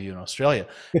 for yeah, all you in Australia.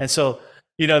 And so,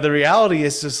 The reality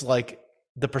is just like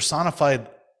the personified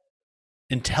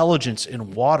intelligence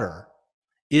in water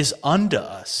is unto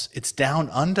us. It's down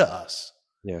unto us.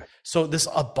 Yeah. So this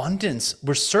abundance,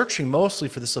 we're searching mostly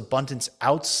for this abundance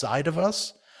outside of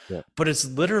us, Yeah. but it's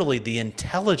literally the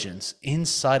intelligence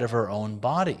inside of our own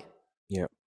body. Yeah.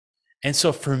 And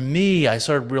so for me, I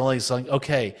started realizing,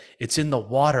 okay, it's in the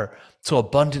water. So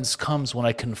abundance comes when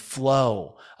I can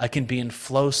flow. I can be in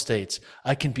flow states.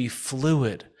 I can be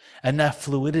fluid. And that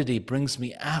fluidity brings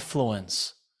me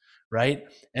affluence, right?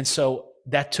 And so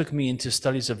that took me into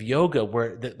studies of yoga,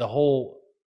 where the whole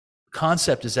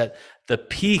concept is that the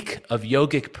peak of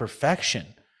yogic perfection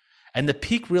and the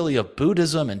peak really of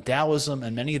Buddhism and Taoism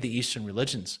and many of the Eastern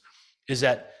religions is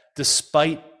that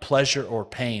despite pleasure or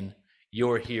pain,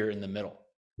 you're here in the middle.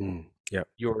 Yeah.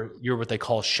 You're what they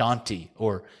call shanti,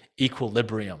 or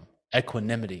equilibrium,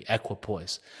 equanimity,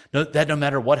 equipoise. That no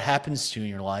matter what happens to you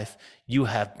in your life, you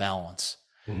have balance.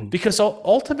 Mm-hmm. Because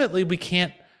ultimately we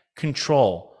can't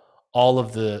control all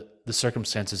of the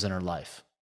circumstances in our life,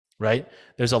 right?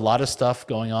 There's a lot of stuff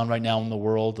going on right now in the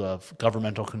world of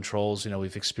governmental controls.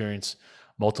 We've experienced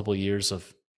multiple years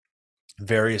of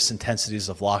various intensities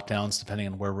of lockdowns, depending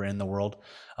on where we're in the world.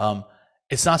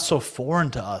 It's not so foreign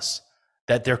to us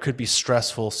that there could be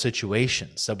stressful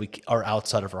situations that we are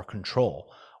outside of our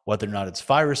control, whether or not it's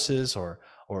viruses or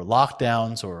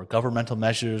lockdowns or governmental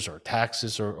measures or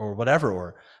taxes or whatever,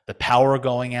 or the power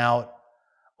going out,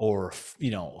 or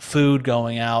food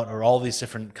going out, or all these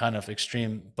different kind of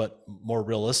extreme but more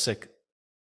realistic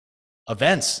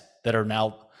events that are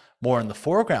now more in the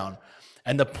foreground.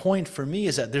 And the point for me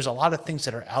is that there's a lot of things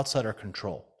that are outside our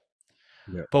control.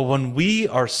 Yeah. But when we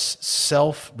are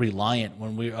self-reliant,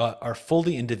 when we are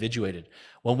fully individuated,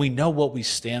 when we know what we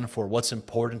stand for, what's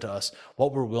important to us,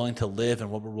 what we're willing to live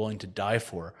and what we're willing to die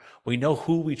for, we know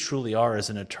who we truly are as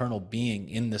an eternal being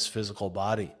in this physical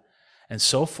body and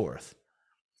so forth,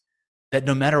 that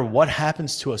no matter what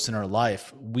happens to us in our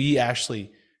life, we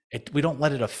don't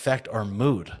let it affect our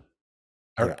mood,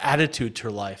 our attitude to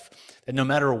life. That no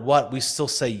matter what, we still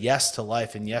say yes to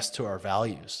life and yes to our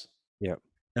values. Yeah.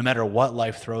 No matter what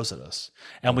life throws at us.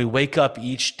 And we wake up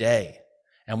each day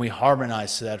and we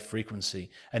harmonize to that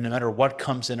frequency. And no matter what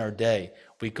comes in our day,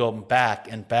 we go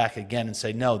back and back again and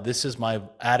say, no, this is my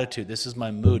attitude. This is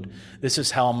my mood. This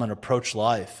is how I'm going to approach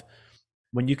life.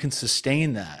 When you can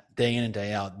sustain that day in and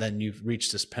day out, then you've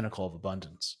reached this pinnacle of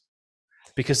abundance.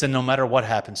 Because then no matter what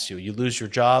happens to you, you lose your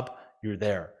job, you're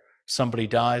there. Somebody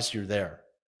dies, you're there.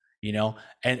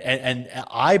 And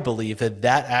I believe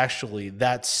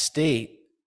that state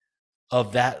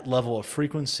of that level of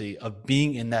frequency, of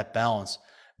being in that balance,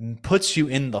 puts you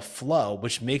in the flow,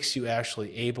 which makes you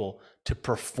actually able to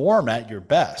perform at your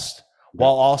best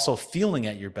while also feeling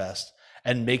at your best,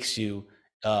 and makes you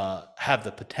have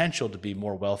the potential to be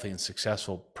more wealthy and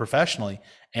successful professionally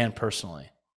and personally.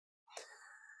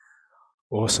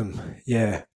 Awesome.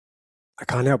 Yeah. I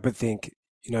can't help but think,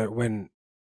 when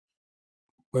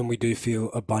we do feel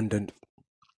abundant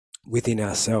within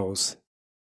ourselves,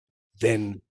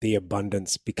 then the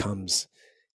abundance becomes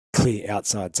clear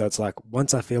outside. So it's like,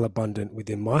 once I feel abundant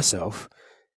within myself,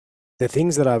 the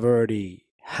things that I've already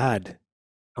had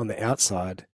on the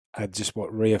outside are just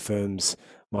what reaffirms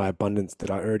my abundance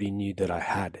that I already knew that I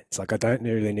had. It's like I don't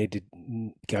really need to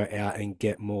go out and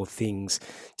get more things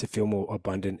to feel more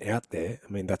abundant out there.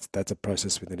 I mean, that's a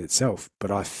process within itself. But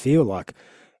I feel like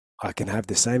I can have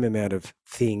the same amount of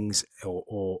things,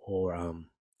 or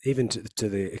even to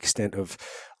the extent of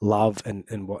love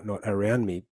and whatnot around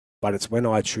me. But it's when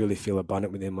I truly feel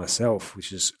abundant within myself,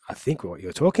 which is, I think, what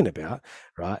you're talking about,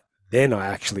 right? Then I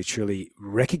actually truly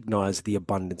recognize the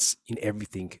abundance in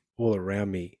everything all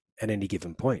around me at any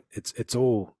given point. It's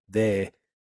all there,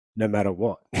 no matter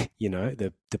what.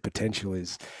 The potential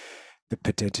is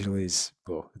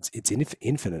well, it's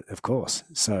infinite, of course.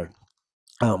 So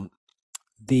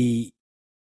the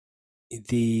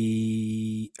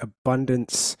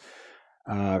abundance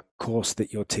course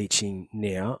that you're teaching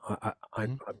now,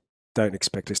 I don't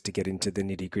expect us to get into the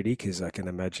nitty gritty, because I can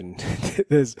imagine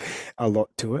there's a lot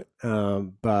to it.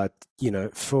 But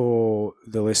for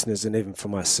the listeners and even for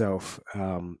myself,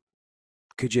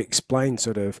 could you explain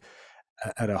sort of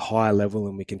at a higher level,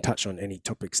 and we can touch on any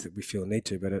topics that we feel need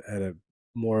to, but at a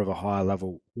more of a higher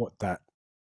level, what that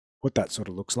sort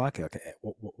of looks like?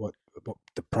 What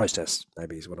the process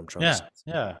maybe is what I'm trying to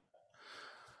say.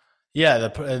 Yeah.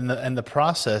 The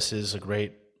process is a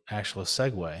great actual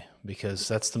segue, because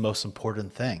that's the most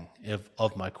important thing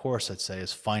of my course, I'd say,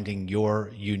 is finding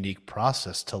your unique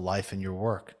process to life and your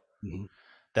work. Mm-hmm.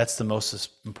 That's the most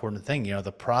important thing.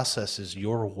 The process is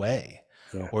your way,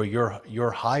 Yeah. or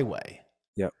your highway.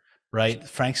 Yeah. right?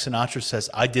 Frank Sinatra says,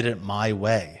 I did it my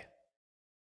way.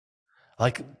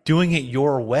 Like doing it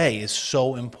your way is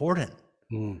so important,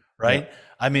 Yeah. right?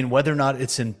 I mean, whether or not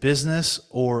it's in business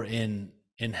or in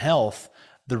health,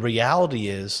 the reality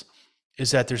is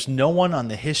that there's no one on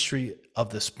the history of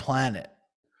this planet,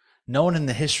 no one in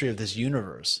the history of this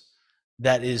universe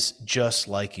that is just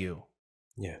like you.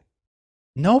 Yeah.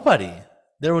 Nobody.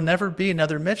 There will never be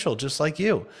another Mitchell just like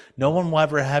you. No one will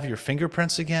ever have your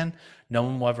fingerprints again. No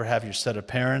one will ever have your set of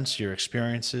parents, your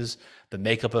experiences, the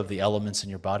makeup of the elements in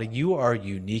your body. You are a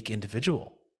unique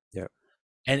individual. Yeah.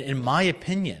 And in my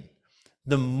opinion,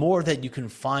 the more that you can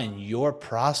find your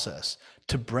process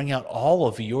to bring out all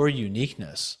of your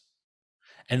uniqueness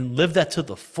and live that to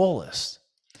the fullest,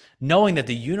 knowing that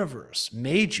the universe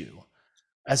made you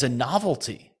as a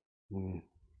novelty Mm.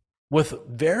 with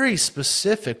very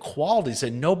specific qualities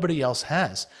that nobody else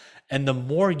has. And the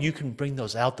more you can bring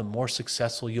those out, the more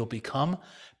successful you'll become,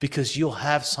 because you'll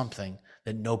have something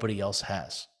that nobody else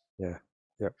has. Yeah.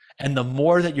 Yeah. And the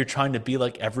more that you're trying to be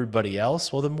like everybody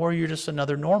else, well, the more you're just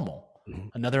another normal, Mm-hmm.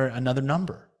 another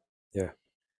number. Yeah.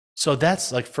 So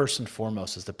that's like first and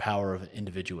foremost is the power of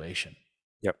individuation.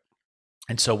 Yep.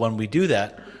 And so when we do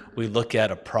that, we look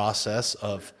at a process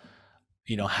of,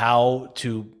 how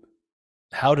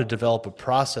to develop a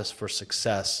process for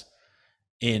success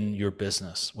in your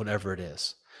business, whatever it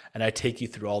is. And I take you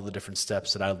through all the different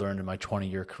steps that I learned in my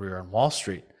 20-year career on Wall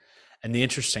Street. And the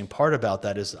interesting part about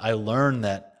that is I learned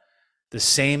that the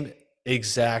same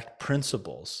exact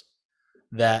principles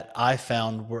that I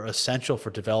found were essential for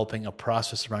developing a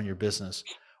process around your business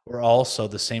were also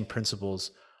the same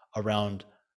principles around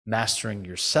mastering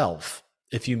yourself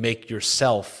if you make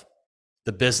yourself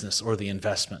the business or the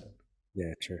investment.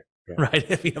 Yeah. True. Yeah.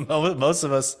 Right? Most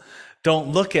of us don't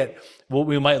look at what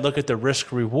we might look at the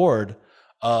risk reward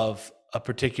of a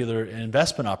particular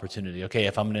investment opportunity. Okay,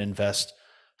 if I'm going to invest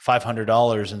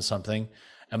 $500 in something,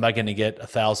 am I going to get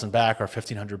 1,000 back or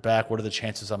 1,500 back? What are the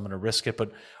chances I'm going to risk it?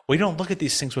 But we don't look at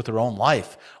these things with our own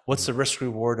life. What's the risk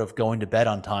reward of going to bed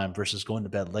on time versus going to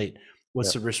bed late?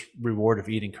 What's the risk reward of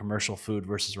eating commercial food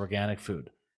versus organic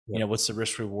food? What's the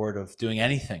risk reward of doing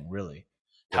anything really?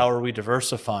 How are we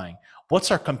diversifying? What's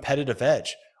our competitive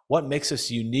edge? What makes us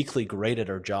uniquely great at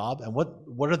our job? And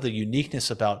what are the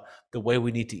uniqueness about the way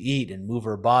we need to eat and move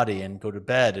our body and go to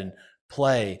bed and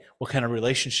play? What kind of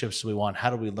relationships do we want? How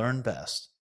do we learn best?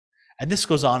 And this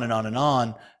goes on and on and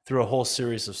on through a whole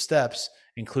series of steps,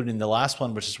 including the last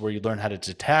one, which is where you learn how to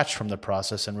detach from the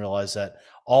process and realize that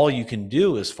all you can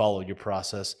do is follow your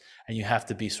process, and you have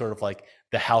to be sort of like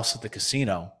the house at the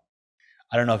casino.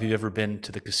 I don't know if you've ever been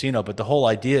to the casino, but the whole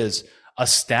idea is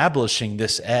establishing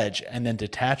this edge and then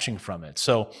detaching from it.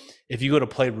 So if you go to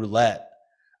play roulette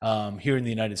here in the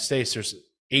United States, there's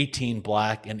 18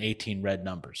 black and 18 red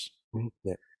numbers. Mm-hmm.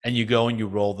 Yeah. And you go and you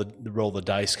roll the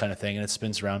dice kind of thing, and it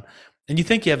spins around. And you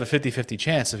think you have a 50-50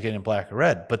 chance of getting black or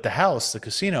red, but the house, the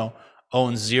casino,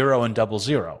 owns 0 and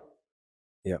 00.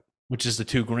 Yep. Which is the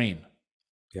 2 green.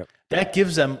 Yep. That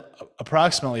gives them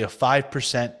approximately a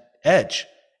 5% edge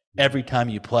every time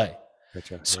you play.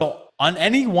 Gotcha. So on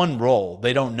any one roll,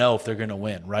 they don't know if they're going to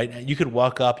win, right? You could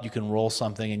walk up, you can roll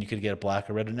something, and you could get a black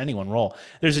or red on any one roll.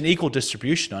 There's an equal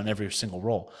distribution on every single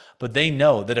roll. But they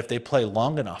know that if they play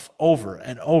long enough, over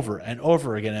and over and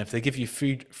over again, if they give you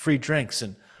free drinks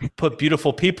and put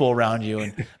beautiful people around you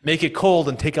and make it cold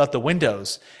and take out the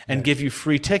windows and give you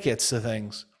free tickets to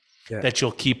things, that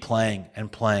you'll keep playing and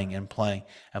playing and playing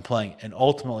and playing. And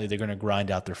ultimately, they're going to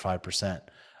grind out their 5%.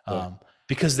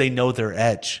 Because they know their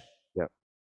edge. Yeah.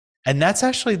 And that's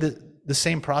actually the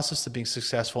same process to being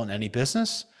successful in any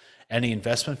business, any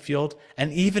investment field,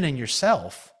 and even in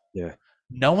yourself. Yeah.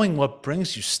 Knowing what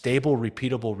brings you stable,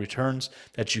 repeatable returns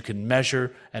that you can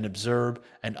measure and observe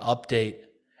and update,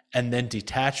 and then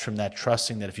detach from that,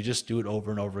 trusting that if you just do it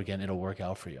over and over again, it'll work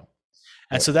out for you.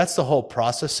 And so that's the whole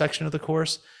process section of the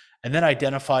course. And then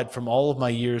identified from all of my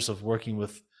years of working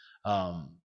with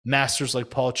masters like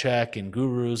Paul Chek and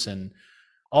gurus and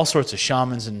all sorts of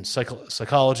shamans and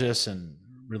psychologists and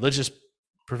religious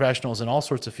professionals in all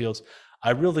sorts of fields,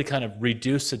 I really kind of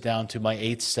reduced it down to my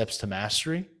 8 steps to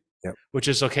mastery, which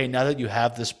is, okay, now that you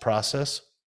have this process,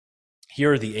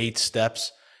 here are the 8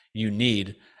 steps you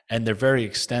need. And they're very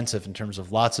extensive in terms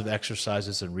of lots of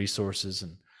exercises and resources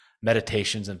and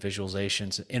meditations and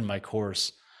visualizations in my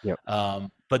course.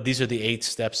 But these are the 8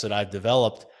 steps that I've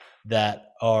developed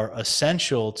that are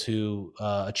essential to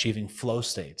achieving flow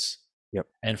states.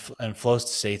 And flow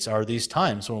states are these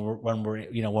times when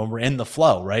we're in the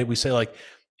flow, right? We say, like,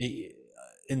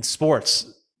 in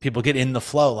sports, people get in the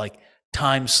flow, like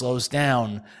time slows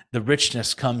down, the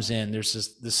richness comes in. There's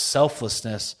this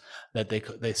selflessness that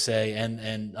they say,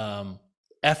 and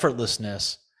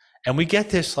effortlessness, and we get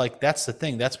this, like, that's the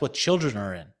thing. That's what children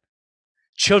are in.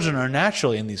 Children are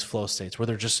naturally in these flow states where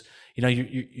they're just,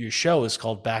 your show is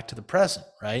called Back to the Present,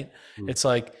 right? Mm. It's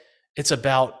like, it's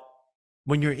about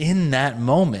when you're in that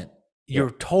moment, Yeah.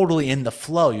 you're totally in the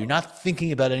flow. You're not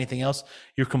thinking about anything else.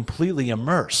 You're completely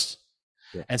immersed.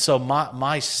 Yeah. And so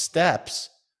my steps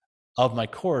of my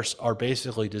course are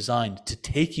basically designed to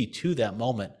take you to that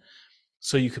moment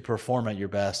so you can perform at your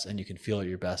best and you can feel at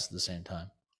your best at the same time.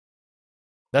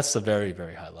 That's the very,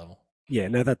 very high level. Yeah,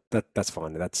 no, that's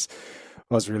fine. That's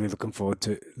I was really looking for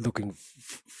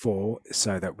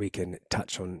so that we can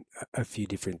touch on a few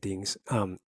different things.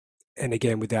 And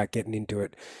again, without getting into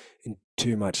it in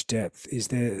too much depth, is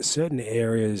there certain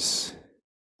areas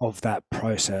of that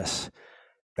process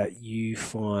that you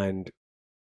find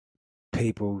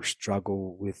people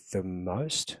struggle with the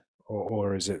most,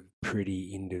 or is it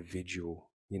pretty individual?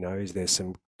 Is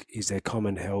there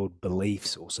common held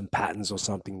beliefs or some patterns or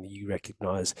something that you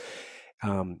recognize,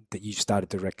 that you've started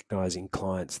to recognize in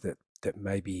clients that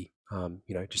maybe,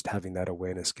 just having that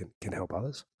awareness can help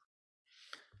others?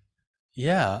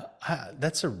 Yeah,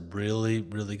 that's a really,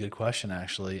 really good question,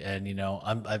 actually. And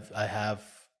I have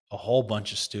a whole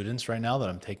bunch of students right now that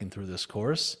I'm taking through this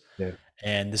course, Yeah.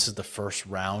 and this is the first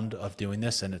round of doing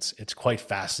this, and it's quite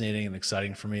fascinating and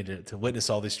exciting for me to witness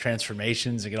all these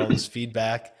transformations and get all this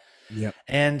feedback. Yep.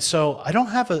 And so I don't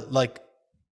have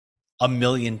a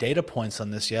million data points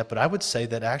on this yet, but I would say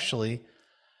that actually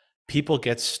people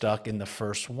get stuck in the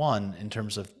first one in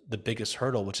terms of the biggest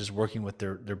hurdle, which is working with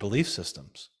their belief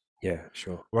systems, Yeah.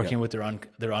 Sure. Yep. working with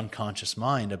their unconscious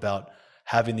mind about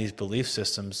having these belief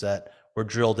systems that were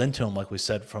drilled into them, like we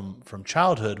said, from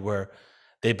childhood, where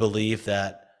they believe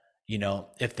that,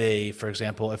 if they, for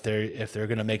example, if they're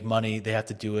going to make money, they have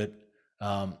to do it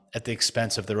at the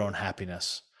expense of their own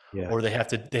happiness, Yeah. or they have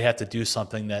to do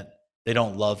something that they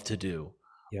don't love to do,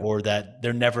 Yep. or that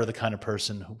they're never the kind of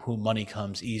person who money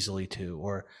comes easily to,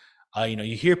 or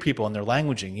you hear people in their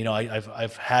languaging.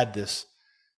 I've had this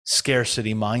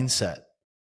scarcity mindset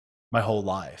my whole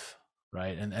life,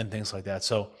 right? And things like that.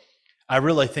 So I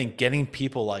really think getting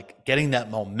people, like, getting that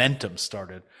momentum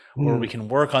started, where we Mm. can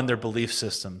work on their belief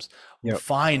systems, Yep.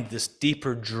 find this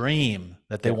deeper dream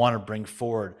that they Yep. want to bring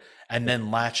forward, and Yep.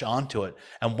 then latch onto it.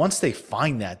 And once they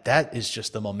find that, that is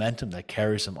just the momentum that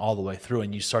carries them all the way through,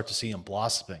 and you start to see them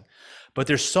blossoming. But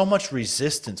there's so much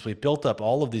resistance. We built up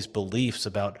all of these beliefs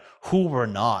about who we're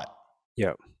not,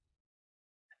 Yep.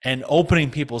 and opening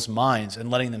people's minds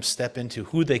and letting them step into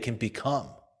who they can become.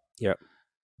 Yep.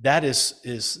 That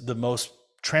is the most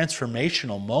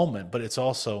transformational moment, but it's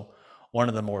also one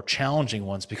of the more challenging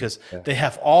ones, because Yeah. they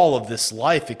have all of this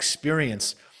life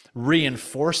experience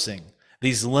reinforcing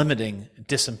these limiting,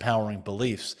 disempowering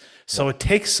beliefs. Yep. So it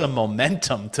takes some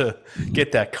momentum to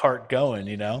get that cart going.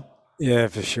 Yeah,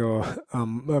 for sure. I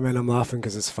mean, I'm laughing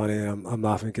because it's funny. I'm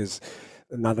laughing because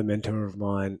another mentor of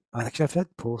mine, I've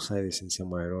heard Paul say this in some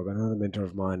way or other, but another mentor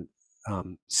of mine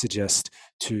suggests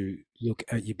to look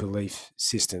at your belief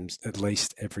systems at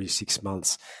least every 6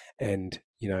 months, and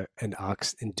and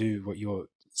ask and do what you're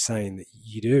saying that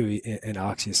you do, and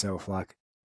ask yourself, like,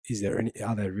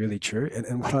 are they really true?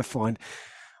 And what I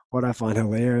find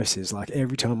hilarious is, like,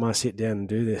 every time I sit down and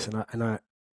do this, and I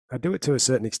do it to a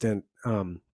certain extent.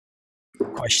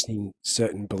 Questioning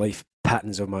certain belief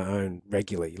patterns of my own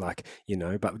regularly, like,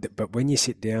 but when you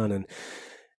sit down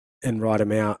and write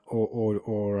them out,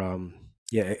 or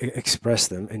yeah, express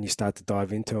them, and you start to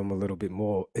dive into them a little bit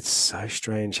more, it's so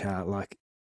strange how, like,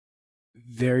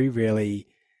 very rarely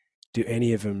do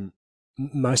any of them,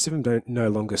 most of them don't no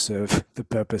longer serve the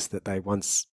purpose that they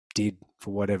once did,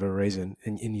 for whatever reason.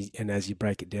 And as you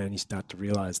break it down, you start to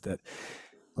realize that,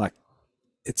 like,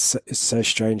 it's so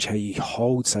strange how you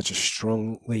hold such a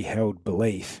strongly held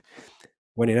belief,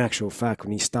 when in actual fact,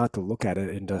 when you start to look at it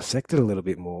and dissect it a little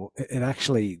bit more, it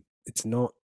actually, it's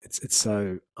not, it's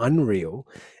so unreal,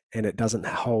 and it doesn't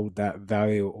hold that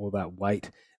value or that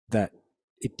weight that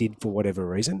it did for whatever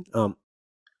reason. Well,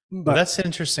 But that's an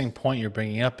interesting point you're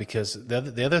bringing up, because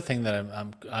the other thing that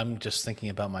I'm just thinking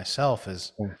about myself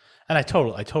is, yeah, and I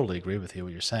totally agree with you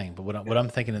what you're saying, but what I'm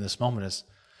thinking in this moment is,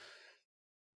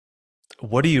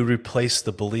 what do you replace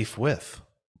the belief with?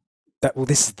 well,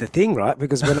 this is the thing, right?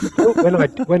 Because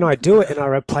when I do it and I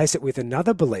replace it with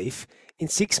another belief in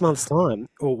 6 months' time,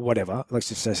 or whatever, let's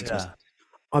just say 6 months, Yeah,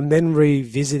 I'm then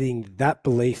revisiting that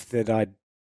belief that I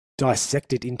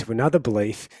dissected into another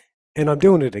belief, and I'm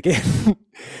doing it again.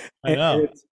 I and, and know.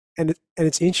 it's and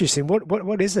it's interesting.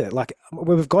 What is it like?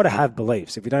 We've got to have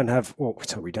beliefs. If we don't have, well,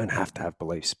 so we don't have to have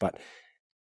beliefs, but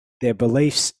they're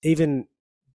beliefs, even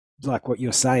like what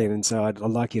you're saying. And so I'd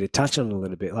like you to touch on it a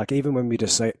little bit. Like even when we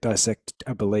dissect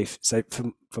a belief, say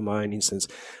for my own instance,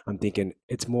 I'm thinking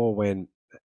it's more when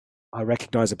I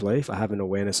recognize a belief, I have an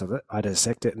awareness of it, I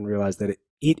dissect it and realize that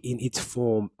it in its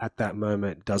form at that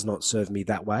moment does not serve me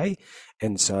that way,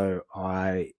 and so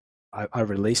I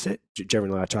release it.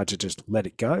 Generally, I try to just let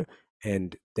it go,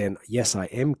 and then yes, I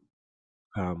am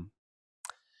um,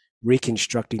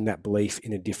 reconstructing that belief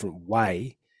in a different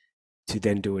way to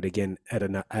then do it again at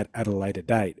a later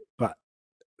date. But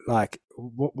like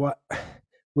what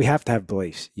we have to have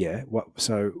beliefs, yeah.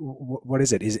 What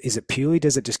is it? Is it purely?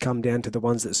 Does it just come down to the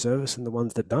ones that serve us and the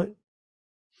ones that don't?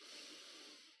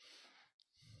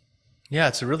 Yeah,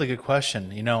 it's a really good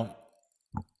question.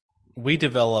 We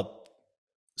develop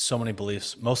so many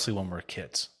beliefs mostly when we're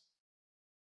kids.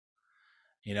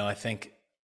 I think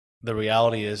the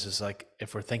reality is like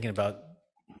if we're thinking about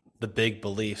the big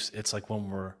beliefs, it's like when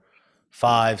we're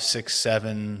 5, 6,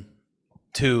 7,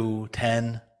 2,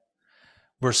 10.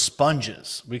 We're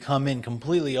sponges. We come in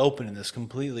completely open in this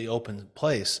completely open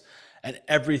place. And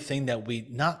everything that we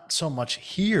not so much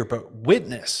hear, but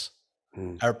witness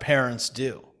Mm. our parents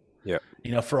do. Yeah,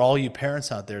 For all you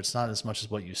parents out there, it's not as much as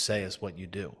what you say as what you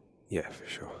do. yeah, for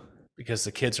sure. Because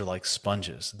the kids are like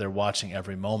sponges. They're watching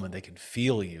every moment. They can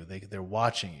feel you. They're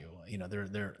watching you.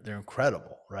 They're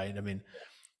incredible, right? I mean,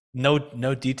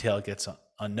 no detail gets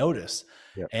unnoticed.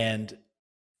 Yeah, And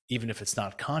even if it's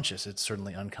not conscious, it's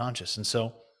certainly unconscious. And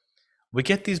so we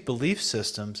get these belief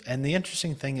systems, and the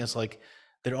interesting thing is like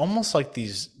they're almost like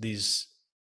these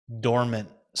dormant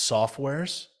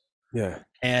softwares. yeah,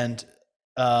 And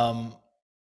um,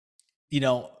 you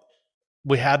know,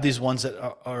 we have these ones that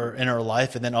are in our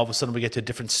life, and then all of a sudden we get to a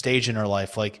different stage in our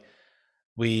life. Like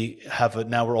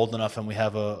now we're old enough and we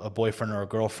have a boyfriend or a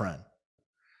girlfriend.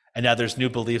 And now there's new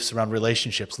beliefs around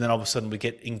relationships. And then all of a sudden we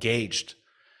get engaged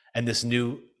and this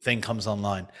new thing comes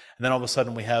online. And then all of a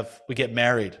sudden we get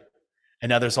married. And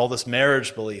now there's all this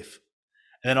marriage belief.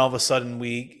 And then all of a sudden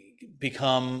we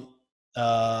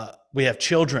we have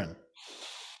children.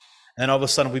 And then all of a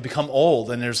sudden we become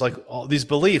old and there's like all these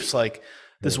beliefs like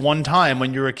this yeah. one time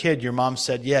when you were a kid, your mom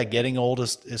said, yeah, getting old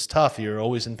is tough. You're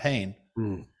always in pain.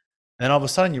 Mm. And then all of a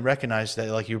sudden you recognize that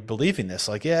like you're believing this,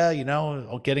 like, yeah,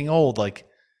 getting old, like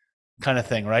kind of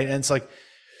thing. Right. And it's like,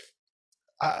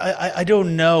 I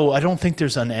don't know. I don't think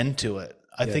there's an end to it.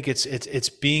 I Yeah, think it's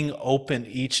being open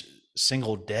each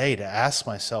single day to ask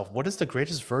myself, what is the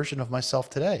greatest version of myself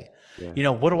today? yeah,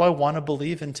 What do I want to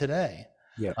believe in today?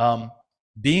 yeah, Um,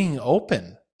 Being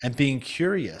open and being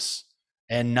curious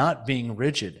and not being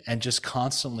rigid and just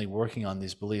constantly working on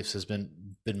these beliefs has been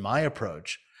my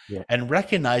approach, yeah, and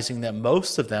recognizing that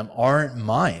most of them aren't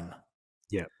mine.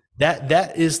 yeah,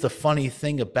 That is the funny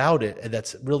thing about it, and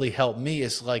that's really helped me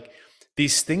is like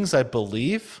these things I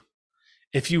believe,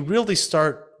 if you really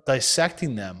start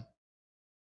dissecting them,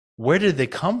 where did they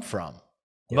come from?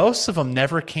 yeah, Most of them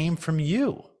never came from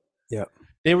you. yeah,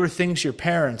 They were things your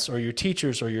parents or your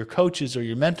teachers or your coaches or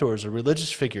your mentors or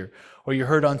religious figure or you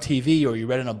heard on TV or you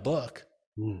read in a book.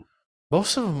 mm.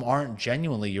 Most of them aren't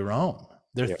genuinely your own.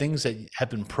 They're Yeah, things that have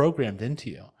been programmed into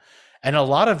you. And a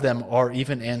lot of them are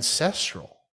even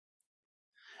ancestral.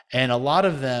 And a lot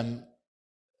of them,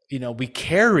 we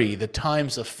carry the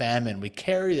times of famine, we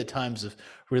carry the times of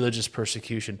religious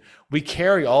persecution, we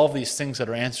carry all of these things that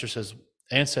our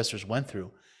ancestors went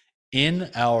through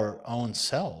in our own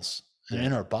cells and yeah,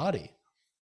 in our body.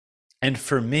 And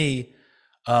for me,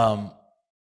 um,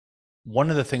 one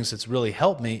of the things that's really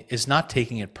helped me is not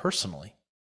taking it personally.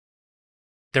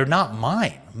 They're not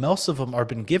mine. Most of them are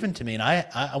been given to me, and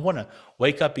I want to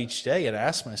wake up each day and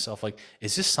ask myself, like,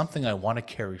 is this something I want to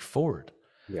carry forward?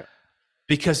 yeah,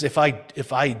 Because if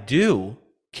I do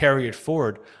carry it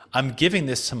forward, I'm giving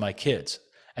this to my kids.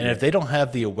 And yeah, if they don't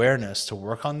have the awareness to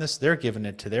work on this, they're giving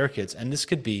it to their kids. And this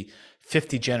could be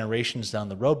 50 generations down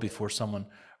the road before someone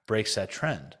breaks that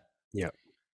trend. yeah,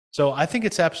 So I think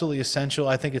it's absolutely essential.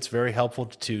 I think it's very helpful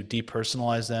to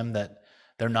depersonalize them, that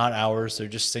they're not ours. They're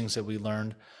just things that we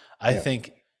learned. I yeah,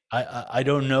 think I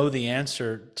don't know the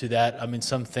answer to that. I mean,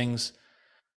 some things,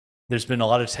 there's been a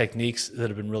lot of techniques that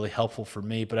have been really helpful for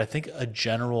me, but I think a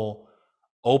general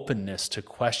openness to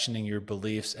questioning your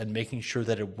beliefs and making sure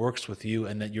that it works with you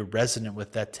and that you're resonant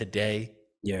with that today.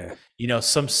 yeah,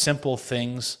 Some simple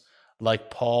things like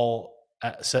Paul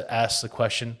asked the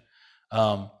question,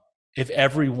 if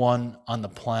everyone on the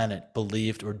planet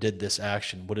believed or did this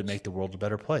action, would it make the world a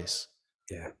better place?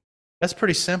 yeah, That's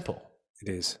pretty simple. It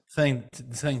is.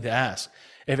 thing to ask.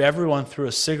 If everyone threw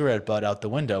a cigarette butt out the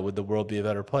window, would the world be a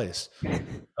better place?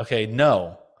 Okay,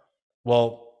 no.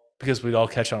 Well, because we'd all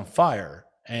catch on fire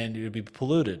and it would be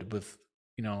polluted with,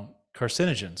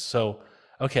 carcinogens. So,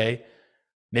 okay,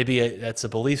 maybe that's a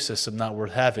belief system not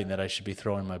worth having, that I should be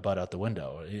throwing my butt out the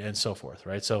window and so forth,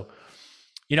 right? So,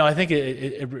 I think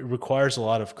it requires a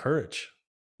lot of courage,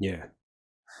 Yeah.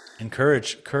 and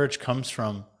courage comes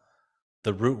from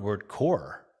the root word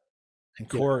core, and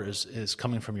Yeah. core is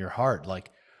coming from your heart,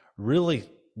 like really,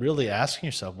 really asking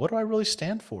yourself, what do I really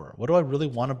stand for? What do I really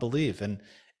want to believe? And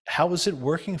how is it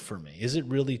working for me? Is it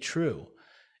really true?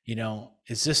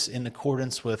 Is this in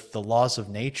accordance with the laws of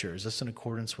nature? Is this in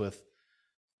accordance with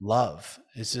love?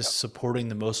 Is this supporting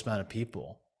the most amount of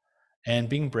people? And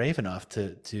being brave enough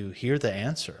to hear the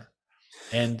answer.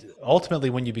 And ultimately,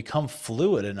 when you become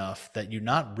fluid enough that you're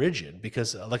not rigid,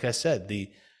 because like I said,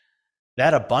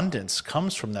 that abundance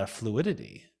comes from that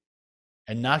fluidity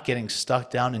and not getting stuck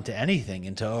down into anything,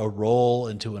 into a role,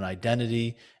 into an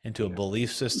identity, into a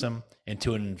belief system,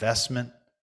 into an investment.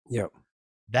 Yeah.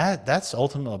 That's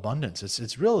ultimate abundance.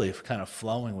 It's really kind of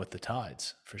flowing with the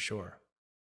tides, for sure.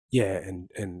 Yeah,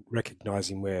 and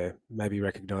recognizing where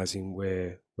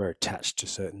we're attached to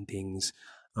certain things.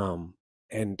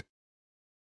 And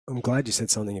I'm glad you said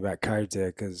something about courage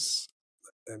there, because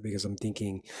I'm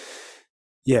thinking,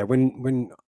 yeah, when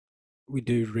we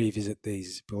do revisit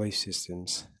these belief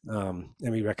systems, and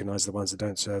we recognize the ones that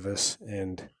don't serve us,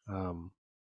 and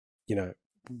you know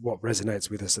what resonates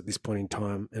with us at this point in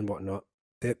time and whatnot.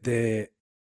 That there,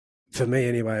 for me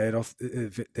anyway,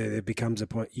 there becomes a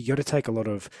point you got to take a lot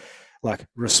of like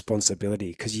responsibility,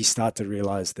 because you start to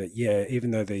realize that, yeah, even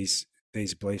though these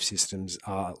belief systems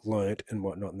are learnt and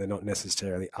whatnot, and they're not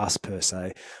necessarily us per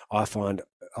se. I find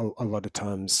a lot of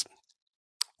times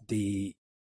the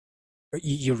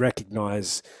you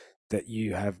recognize that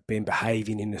you have been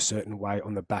behaving in a certain way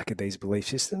on the back of these belief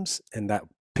systems, and that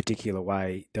particular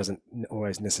way doesn't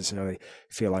always necessarily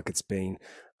feel like it's been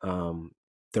um,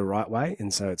 the right way.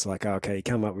 And so it's like, okay, you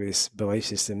come up with this belief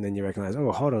system, then you recognize,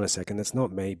 oh, hold on a second, that's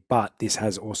not me, but this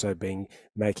has also been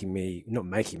making me, not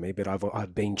making me, but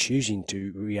I've been choosing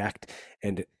to react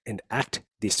and act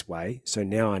this way. So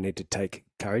now I need to take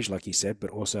courage, like you said, but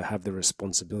also have the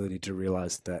responsibility to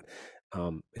realize that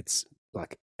it's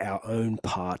like our own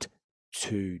part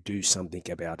to do something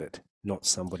about it, not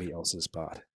somebody else's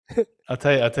part. I'll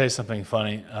tell you something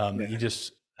funny. Yeah. You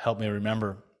just helped me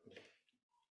remember.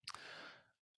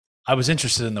 I was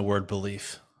interested in the word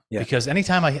belief Yeah. because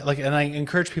anytime and I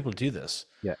encourage people to do this.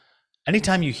 Yeah.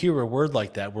 Anytime you hear a word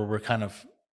like that, where we're kind of,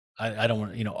 I don't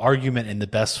want, argument in the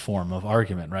best form of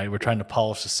argument, right? We're trying to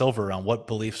polish the silver around what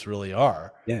beliefs really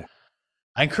are. Yeah.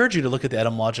 I encourage you to look at the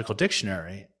etymological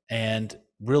dictionary and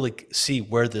really see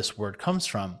where this word comes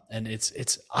from. And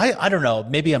I don't know,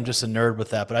 maybe I'm just a nerd with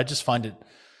that, but I just find it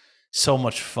so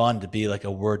much fun to be like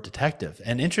a word detective.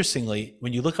 And interestingly,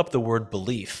 when you look up the word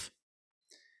belief,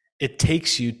 it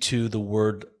takes you to the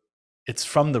word, it's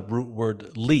from the root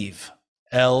word leave,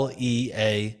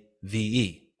 Leave,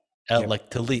 Yep. like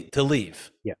to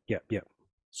leave. Yep. Yep. Yep.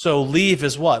 So leave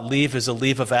is what? Leave is a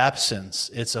leave of absence.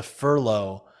 It's a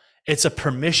furlough. It's a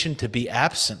permission to be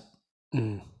absent.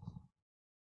 Mm.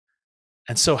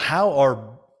 And so how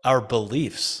are our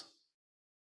beliefs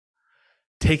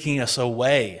taking us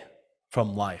away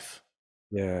from life,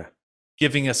 Yeah.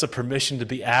 giving us a permission to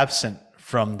be absent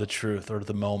from the truth or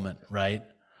the moment, right?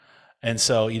 And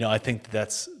so, I think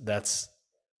that's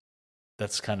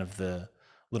kind of the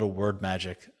little word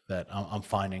magic that I'm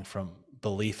finding from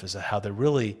belief, is how they're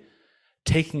really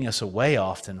taking us away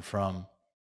often from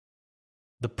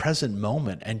the present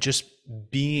moment and just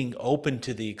being open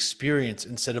to the experience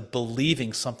instead of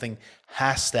believing something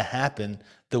has to happen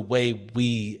the way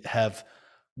we have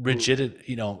Mm. rigid,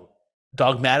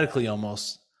 dogmatically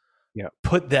almost Yep.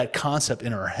 put that concept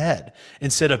in our head,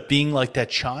 instead of being like that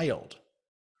child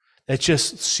that's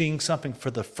just seeing something for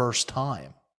the first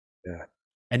time Yeah.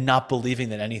 and not believing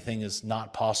that anything is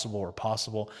not possible or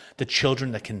possible. The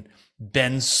children that can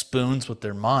bend spoons with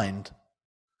their mind.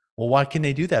 Well, why can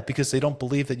they do that? Because they don't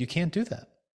believe that you can't do that,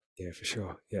 Yeah, for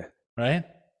sure. Yeah. right?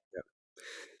 Yep.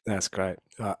 That's great.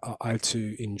 I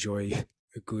too enjoy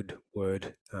a good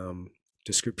word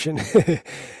description.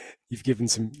 You've given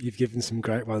some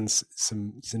great ones,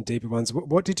 some deeper ones.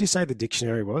 What did you say the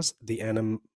dictionary was? The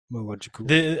etymological.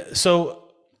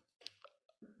 So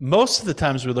most of the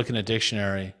times we look in a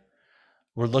dictionary,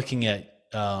 we're looking at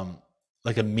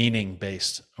like a meaning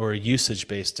based or a usage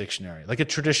based dictionary, like a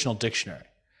traditional dictionary.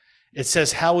 It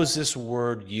says, how is this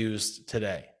word used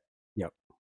today? Yep.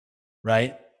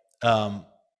 Right? Um,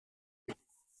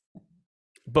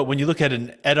 But when you look at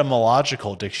an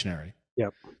etymological dictionary,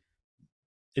 Yep.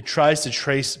 it tries to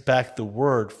trace back the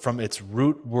word from its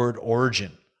root word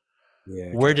origin.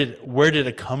 Yeah. Where Okay. did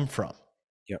it come from?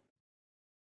 Yep.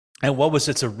 And what was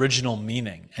its original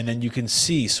meaning? And then you can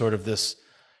see sort of this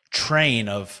train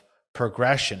of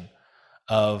progression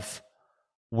of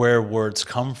where words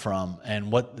come from and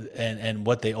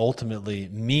what they ultimately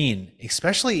mean,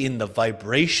 especially in the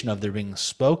vibration of their being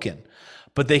spoken.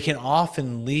 But they can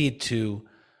often lead to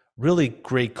really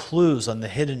great clues on the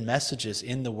hidden messages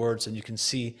in the words, and you can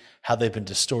see how they've been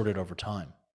distorted over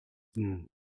time.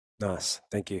 Nice.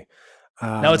 Thank you.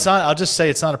 Now it's not, I'll just say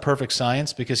it's not a perfect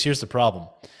science, because here's the problem.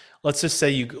 Let's just say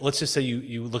you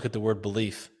look at the word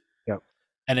belief, Yep.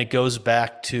 and it goes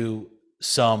back to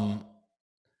some,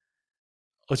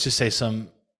 let's just say,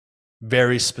 some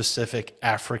very specific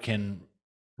African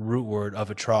root word of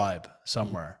a tribe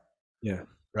somewhere, Yeah.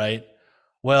 right?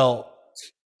 Well,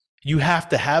 you have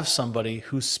to have somebody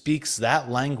who speaks that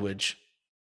language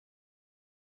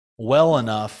well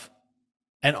enough,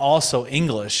 and also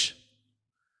English,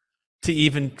 to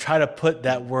even try to put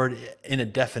that word in a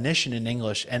definition in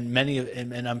English. And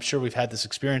and I'm sure we've had this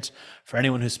experience for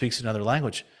anyone who speaks another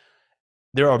language.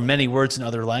 There are many words in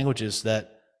other languages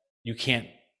that you can't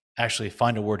actually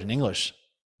find a word in English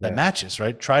that Yeah. matches,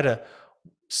 right? Try to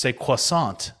say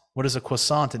croissant. What is a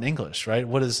croissant in English, right?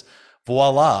 What is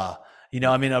voila?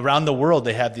 I mean, around the world,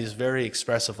 they have these very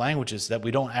expressive languages that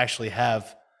we don't actually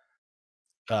have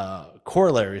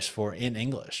corollaries for in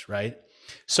English, right?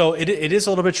 So it is a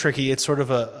little bit tricky. It's sort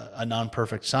of a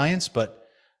non-perfect science, but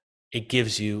it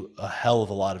gives you a hell of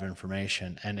a lot of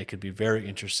information, and it could be very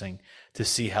interesting to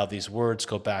see how these words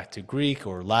go back to Greek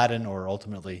or Latin or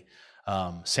ultimately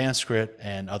Sanskrit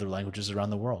and other languages around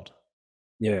the world.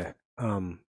 Yeah.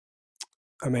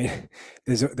 I mean,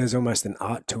 there's almost an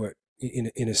art to it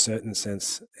in a certain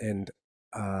sense, and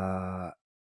I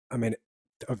mean,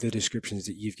 of the descriptions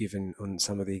that you've given on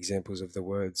some of the examples of the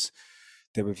words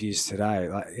that we've used today,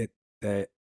 like they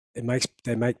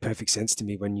they make perfect sense to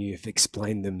me when you've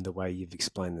explained them the way you've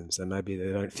explained them. So maybe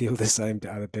they don't feel the same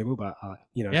to other people, but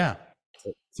Yeah.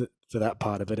 for that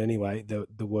part of it anyway,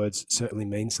 the words certainly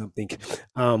mean something.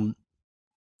 Um,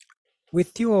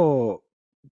 with your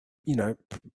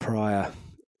prior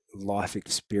life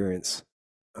experience,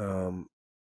 um,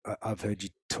 I've heard you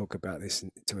talk about this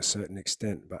to a certain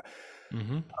extent, but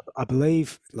Hmm. I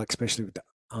believe, like especially with the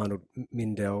Arnold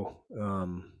Mindell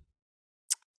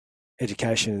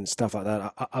education and stuff like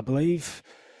that, I believe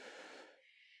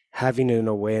having an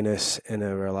awareness and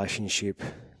a relationship,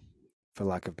 for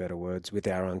lack of better words, with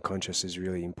our unconscious is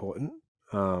really important.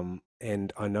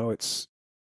 And I know it's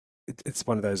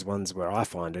one of those ones where I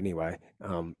find anyway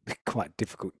quite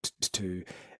difficult to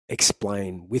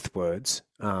explain with words.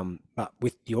 But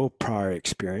with your prior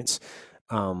experience,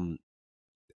 um,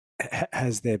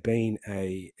 has there been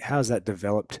how's that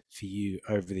developed for you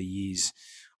over the years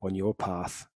on your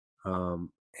path?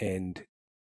 And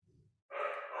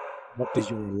what does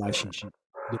your relationship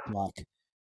look like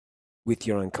with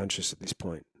your unconscious at this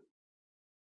point?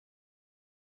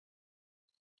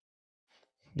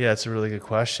 Yeah, it's a really good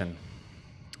question.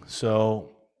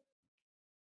 So,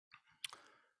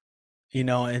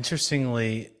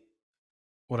 interestingly,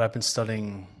 what I've been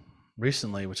studying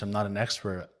recently, which I'm not an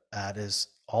expert at, is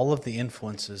all of the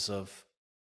influences of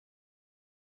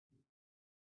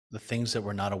the things that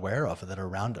we're not aware of that are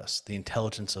around us, the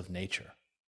intelligence of nature.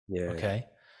 Yeah. Okay.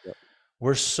 Yep.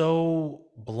 We're so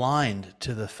blind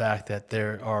to the fact that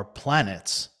there are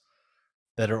planets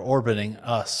that are orbiting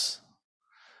us,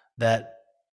 that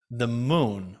the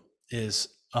moon is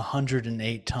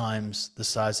 108 times the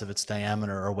size of its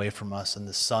diameter away from us, and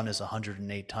the sun is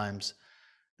 108 times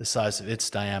the size of its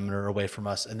diameter away from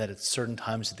us, and that at certain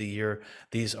times of the year,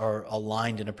 these are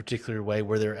aligned in a particular way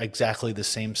where they're exactly the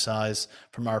same size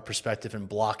from our perspective and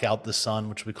block out the sun,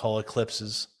 which we call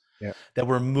eclipses. Yep. That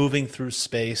we're moving through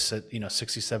space at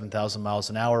 67,000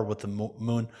 miles an hour with the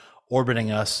moon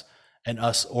orbiting us and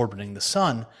us orbiting the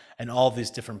sun, and all these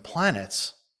different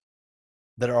planets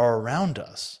that are around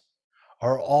us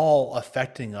are all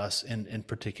affecting us in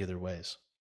particular ways.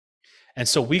 And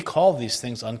so we call these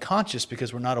things unconscious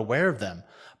because we're not aware of them.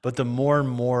 But the more and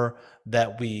more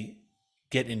that we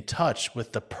get in touch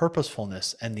with the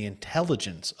purposefulness and the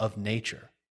intelligence of nature,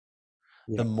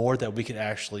 the Yep. more that we can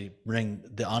actually bring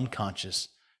the unconscious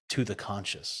to the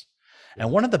conscious. Yep.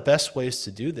 And one of the best ways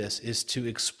to do this is to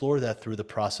explore that through the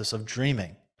process of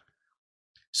dreaming.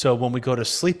 So when we go to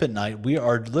sleep at night, we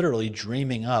are literally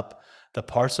dreaming up the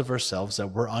parts of ourselves that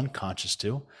we're unconscious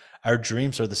to. Our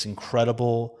dreams are this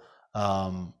incredible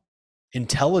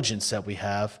intelligence that we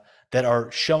have that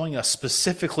are showing us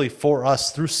specifically for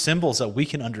us through symbols that we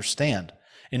can understand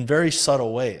in very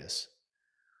subtle ways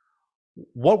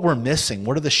what we're missing,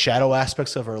 what are the shadow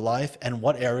aspects of our life, and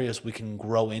what areas we can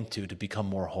grow into to become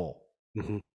more whole.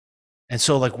 Mm-hmm. And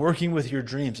so, like, working with your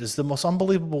dreams is the most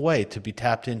unbelievable way to be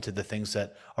tapped into the things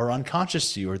that are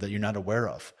unconscious to you or that you're not aware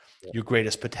of. Yeah. Your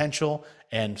greatest potential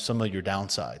and some of your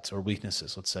downsides or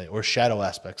weaknesses, let's say, or shadow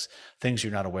aspects, things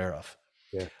you're not aware of.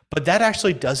 Yeah. But that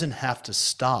actually doesn't have to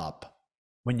stop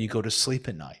when you go to sleep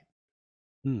at night.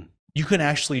 Mm. You can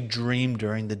actually dream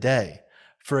during the day.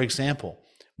 For example,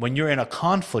 when you're in a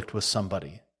conflict with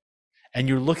somebody and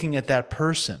you're looking at that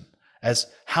person as,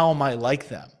 how am I like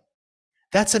them?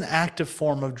 That's an active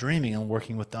form of dreaming and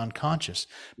working with the unconscious,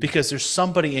 because there's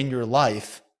somebody in your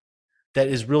life that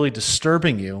is really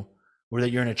disturbing you or that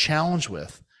you're in a challenge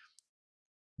with.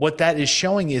 What that is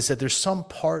showing is that there's some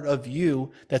part of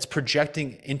you that's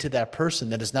projecting into that person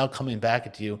that is now coming back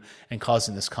at you and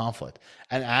causing this conflict.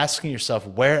 And asking yourself,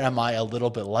 where am I a little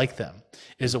bit like them,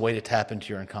 is a way to tap into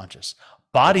your unconscious.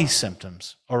 Body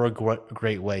symptoms are a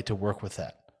great way to work with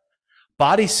that.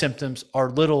 Body symptoms are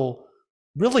little,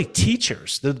 really,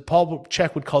 teachers. Paul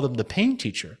Chek would call them the pain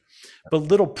teacher, but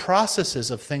little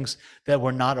processes of things that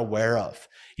we're not aware of.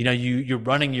 You know, you're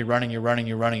running,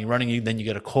 then you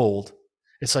get a cold.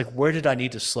 It's like, where did I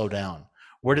need to slow down?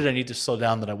 Where did I need to slow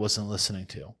down that I wasn't listening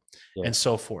to? Yeah. And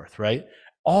so forth, right?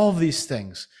 All of these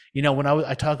things, you know, when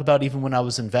I talk about even when I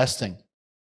was investing,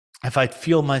 if I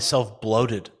feel myself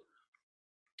bloated,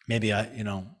 maybe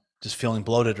just feeling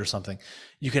bloated or something,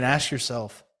 you can ask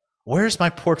yourself, where's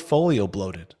my portfolio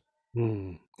bloated?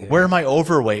 Yeah. Where am I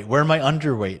overweight? Where am I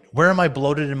underweight? Where am I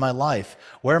bloated in my life?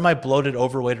 Where am I bloated,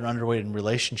 overweight, or underweight in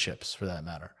relationships, for that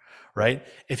matter? Right?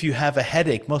 If you have a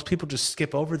headache, most people just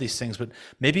skip over these things, but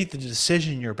maybe the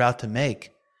decision you're about to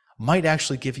make might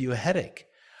actually give you a headache.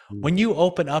 When you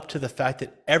open up to the fact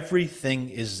that everything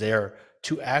is there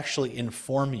to actually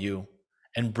inform you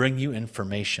and bring you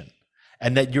information,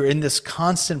 and that you're in this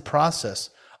constant process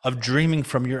of dreaming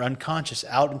from your unconscious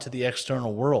out into the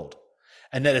external world,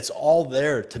 and that it's all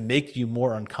there to make you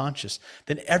more unconscious,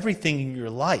 then everything in your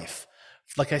life,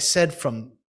 like I said,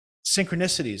 from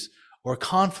synchronicities or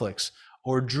conflicts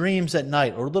or dreams at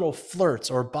night or little flirts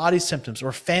or body symptoms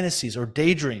or fantasies or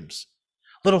daydreams,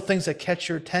 little things that catch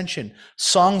your attention,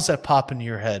 songs that pop into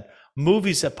your head,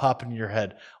 movies that pop into your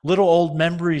head, little old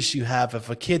memories you have of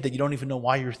a kid that you don't even know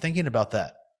why you're thinking about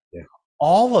that. Yeah.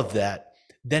 All of that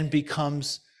then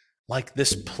becomes like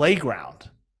this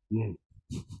playground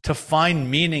to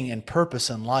find meaning and purpose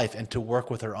in life and to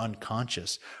work with our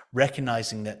unconscious,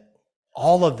 recognizing that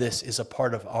all of this is a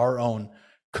part of our own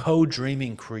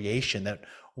co-dreaming creation that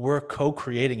we're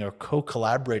co-creating or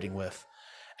co-collaborating with,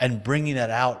 and bringing that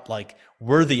out like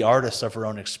we're the artists of our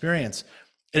own experience.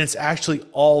 And it's actually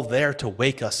all there to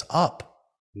wake us up.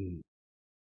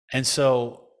 And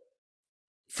so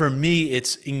for me,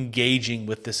 it's engaging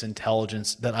with this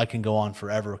intelligence that I can go on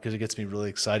forever because it gets me really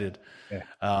excited.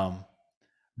 Yeah.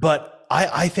 But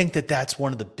I think that that's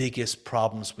one of the biggest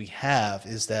problems we have,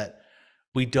 is that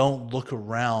we don't look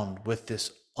around with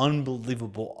this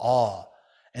unbelievable awe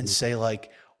and say,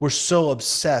 like, we're so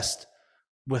obsessed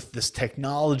with this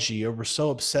technology or we're so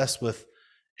obsessed with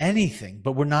anything,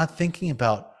 but we're not thinking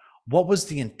about what was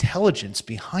the intelligence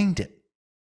behind it.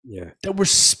 Yeah. That we're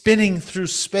spinning through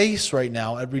space right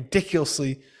now at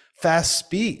ridiculously fast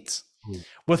speeds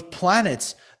with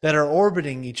planets that are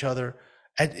orbiting each other.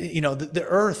 At, the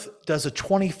Earth does a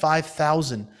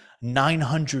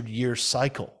 25,900 year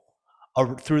cycle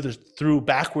through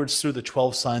backwards through the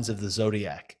 12 signs of the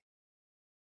zodiac.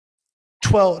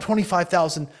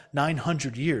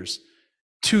 25,900 years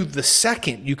to the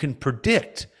second. You can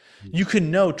predict. You can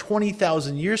know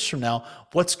 20,000 years from now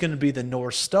what's going to be the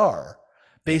North Star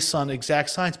based on exact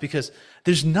science, because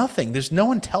there's no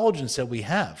intelligence that we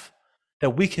have that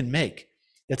we can make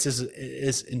that's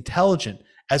as intelligent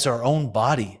as our own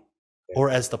body or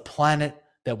as the planet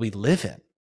that we live in.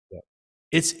 Yeah.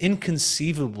 It's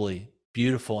inconceivably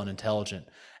beautiful and intelligent.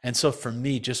 And so for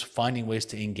me, just finding ways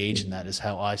to engage in that is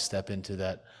how I step into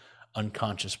that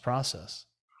unconscious process.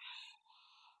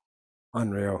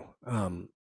 Unreal. I've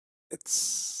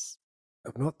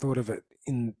not thought of it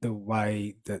in the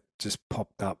way that just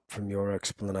popped up from your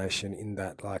explanation, in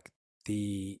that, like,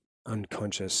 the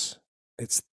unconscious,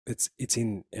 it's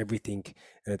in everything,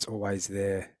 and it's always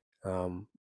there,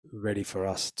 ready for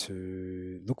us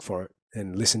to look for it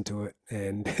and listen to it,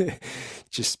 and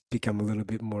just become a little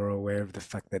bit more aware of the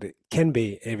fact that it can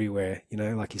be everywhere,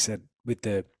 like you said, with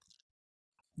the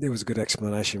there was a good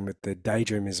explanation with the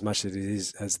daydream as much as it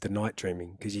is as the night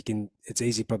dreaming, because it's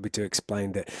easy probably to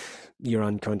explain that your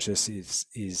unconscious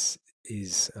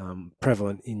is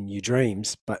prevalent in your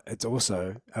dreams, but it's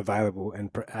also available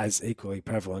and as equally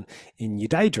prevalent in your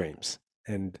daydreams.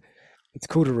 And it's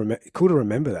cool to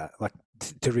remember that, like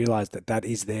to realize that that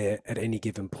is there at any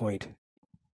given point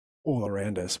all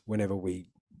around us whenever we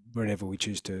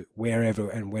choose to, wherever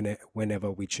and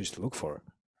whenever we choose to look for it.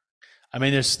 I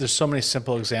mean, there's so many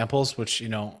simple examples, which we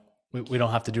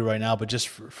don't have to do right now, but just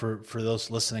for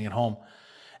those listening at home,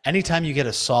 anytime you get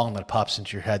a song that pops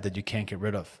into your head that you can't get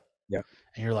rid of, Yeah.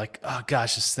 and you're like, oh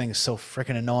gosh, this thing is so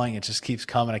freaking annoying, it just keeps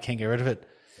coming, I can't get rid of it.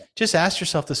 Just ask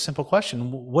yourself this simple question: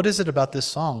 what is it about this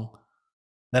song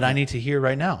that I Yeah. need to hear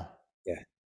right now? Yeah.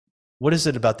 What is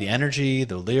it about the energy,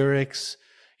 the lyrics?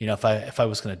 If I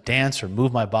was going to dance or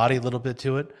move my body a little bit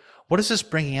to it, what is this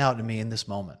bringing out in me in this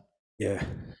moment? Yeah.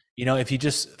 If you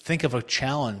just think of a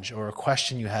challenge or a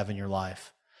question you have in your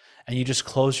life, and you just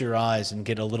close your eyes and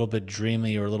get a little bit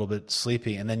dreamy or a little bit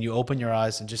sleepy, and then you open your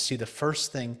eyes and just see the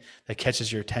first thing that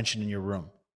catches your attention in your room.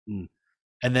 Mm.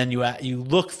 And then you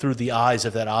look through the eyes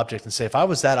of that object and say, if I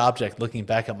was that object looking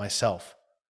back at myself,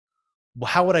 well,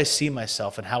 how would I see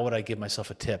myself and how would I give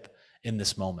myself a tip in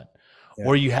this moment? Yeah.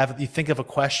 Or you think of a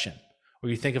question or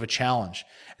you think of a challenge,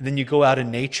 and then you go out in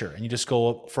nature and you just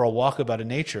go for a walk about in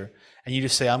nature and you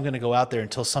just say, I'm going to go out there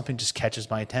until something just catches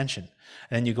my attention.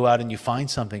 And then you go out and you find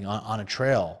something on a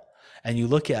trail and you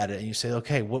look at it and you say,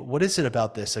 okay, what is it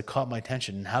about this that caught my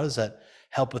attention? And how does that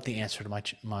help with the answer to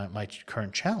my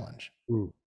current challenge? Mm.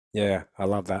 Yeah, I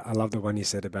love that. I love the one you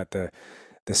said about the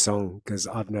song, because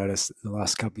I've noticed the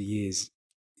last couple of years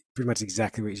pretty much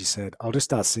exactly what you said. I'll just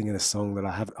start singing a song that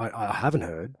I haven't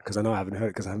heard, because I know I haven't heard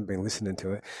it because I haven't been listening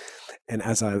to it. And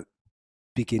as I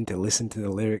begin to listen to the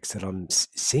lyrics that I'm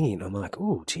singing, I'm like,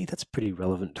 oh, gee, that's pretty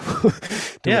relevant to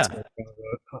what's Yeah. going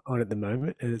on at the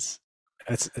moment. And it's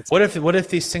What if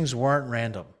these things weren't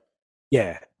random?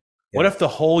 yeah, What yeah, if the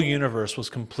whole universe was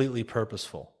completely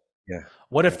purposeful? yeah,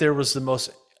 What yeah, if there was the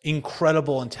most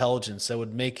incredible intelligence that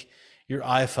would make your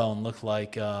iPhone look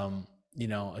like, a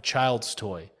child's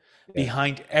toy yeah,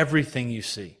 behind everything you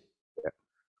see? yeah,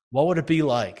 What would it be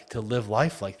like to live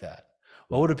life like that?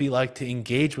 What mm, would it be like to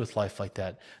engage with life like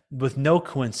that with no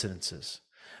coincidences?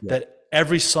 yeah, That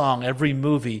every song, every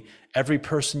movie, every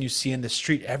person you see in the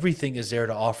street, everything is there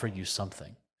to offer you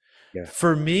something. yeah,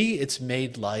 For me, it's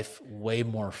made life way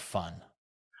more fun,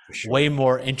 for sure. way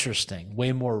more interesting,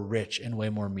 way more rich, and way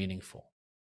more meaningful.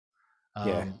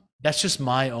 Yeah, That's just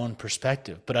my own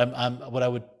perspective. But what I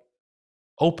would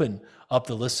open up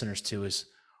the listeners to is,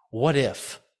 what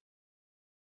if?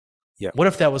 yeah, What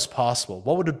if that was possible?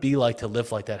 What would it be like to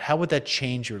live like that? How would that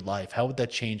change your life? How would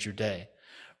that change your day?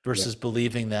 yeah, Versus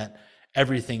believing that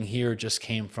everything here just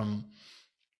came from,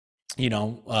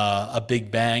 a big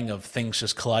bang of things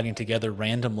just colliding together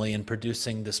randomly and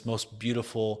producing this most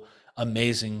beautiful,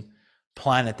 amazing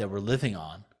planet that we're living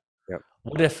on. yeah,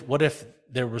 What if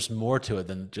there was more to it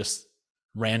than just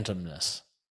randomness,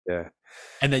 yeah,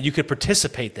 and that you could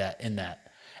participate in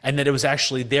that, and that it was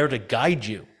actually there to guide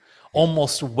you, yeah,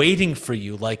 almost waiting for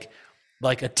you, like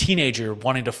a teenager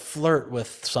wanting to flirt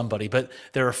with somebody, but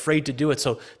they're afraid to do it.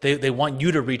 So they want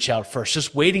you to reach out first,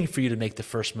 just waiting for you to make the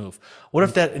first move. What mm,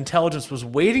 if that intelligence was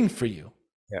waiting for you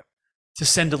yeah, to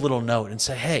send a little note and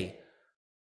say, hey,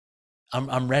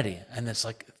 I'm ready? And it's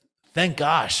like, thank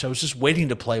gosh, I was just waiting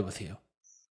to play with you.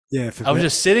 yeah. For I was me,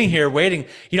 just sitting here waiting.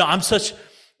 I'm such,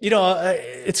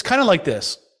 it's kind of like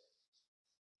this.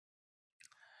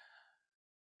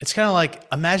 It's kind of like,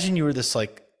 imagine you were this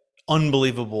like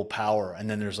unbelievable power, and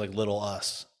then there's like little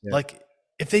us. yeah, Like,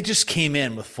 if they just came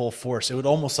in with full force, it would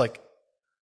almost like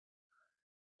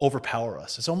overpower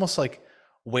us. It's almost like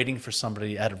waiting for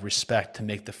somebody out of respect to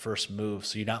make the first move,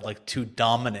 so you're not like too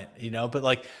dominant, But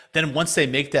like, then once they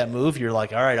make that move, you're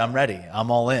like, all right, I'm ready, I'm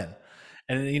all in.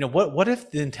 And what if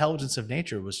the intelligence of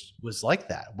nature was like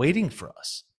that, waiting for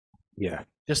us, yeah.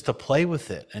 just to play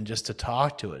with it and just to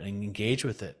talk to it and engage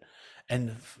with it,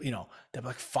 and they're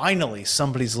like, finally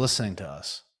somebody's listening to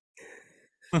us.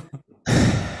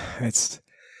 it's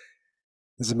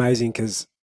it's amazing because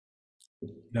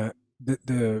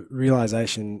the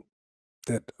realization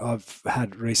that I've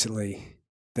had recently,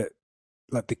 that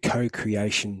like the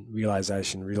co-creation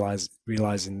realizing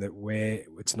that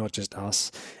it's not just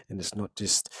us, and it's not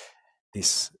just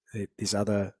this this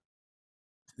other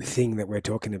thing that we're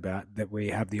talking about, that we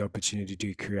have the opportunity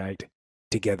to create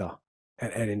together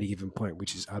at any given point,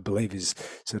 which is, I believe, is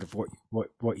sort of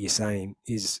what you're saying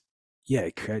is, yeah,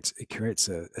 it creates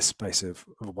a space of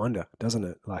wonder, doesn't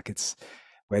it? Like it's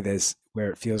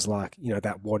where it feels like,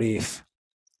 that what if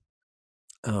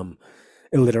um,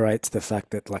 alliterates the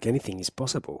fact that like anything is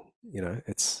possible. You know,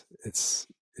 it's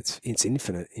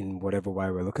infinite in whatever way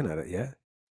we're looking at it. Yeah,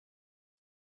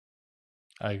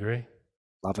 I agree.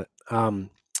 love it.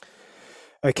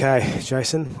 Okay,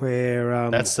 Jason,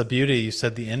 we're That's the beauty. You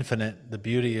said the infinite. The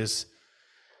beauty is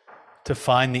to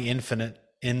find the infinite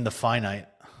in the finite.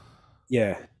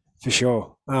 yeah, for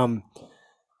sure.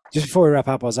 Just before we wrap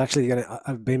up, I was actually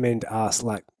I've been meaning to ask,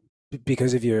 like,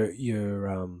 because of your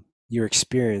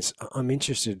experience, I'm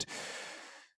interested.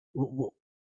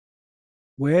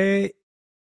 Where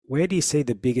where do you see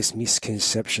the biggest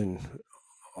misconception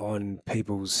on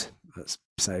people's, let's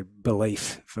say,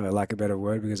 belief, for lack of a better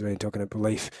word, because we've been talking about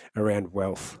belief around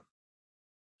wealth?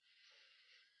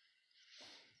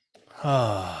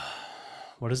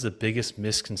 What is the biggest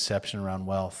misconception around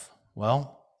wealth?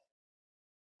 Well,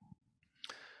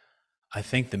 I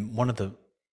think one of the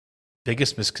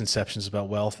biggest misconceptions about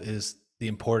wealth is the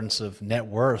importance of net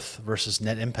worth versus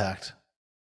net impact.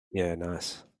 Yeah,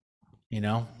 nice. You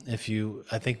know, I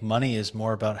think money is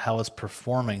more about how it's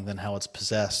performing than how it's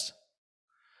possessed.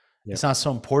 Yep. It's not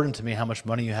so important to me how much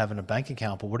money you have in a bank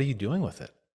account, but what are you doing with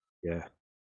it? Yeah.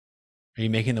 Are you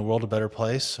making the world a better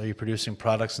place? Are you producing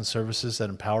products and services that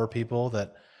empower people?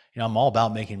 That, I'm all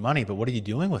about making money, but what are you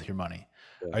doing with your money?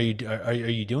 Yeah. Are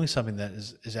you doing something that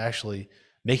is actually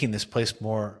making this place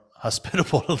more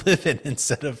hospitable to live in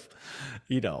instead of,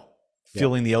 you know, Yep.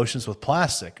 filling the oceans with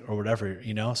plastic or whatever.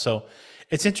 So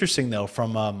it's interesting though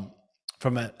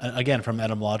again from an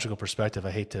etymological perspective.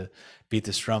 I hate to beat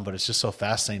this drum, but it's just so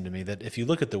fascinating to me that if you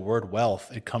look at the word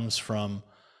wealth, it comes from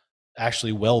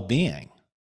actually well-being.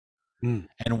 Mm.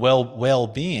 And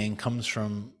well-being comes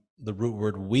from the root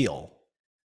word wheel.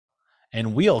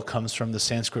 And wheel comes from the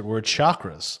Sanskrit word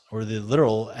chakras, or the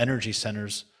literal energy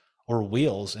centers or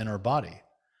wheels in our body.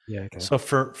 Yeah. Okay. So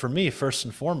for me, first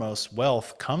and foremost,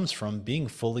 wealth comes from being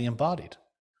fully embodied.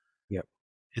 Yep.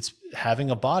 It's having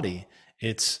a body.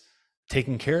 It's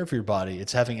taking care of your body.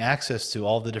 It's having access to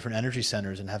all the different energy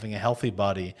centers and having a healthy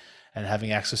body and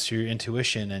having access to your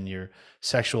intuition and your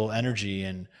sexual energy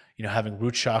and having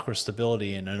root chakra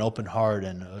stability and an open heart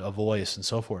and a voice and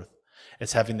so forth.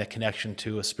 It's having that connection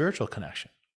to a spiritual connection.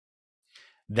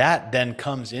 That then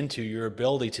comes into your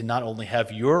ability to not only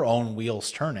have your own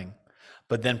wheels turning,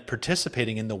 but then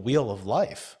participating in the wheel of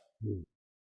life. Mm.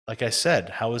 Like I said,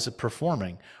 how is it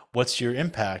performing? What's your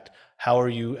impact? How are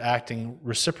you acting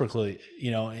reciprocally,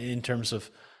 in terms of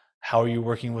how are you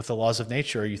working with the laws of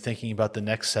nature? Are you thinking about the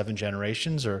next 7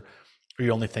 generations, or are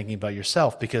you only thinking about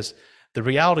yourself? Because the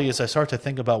reality is I start to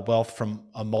think about wealth from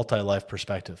a multi-life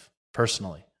perspective,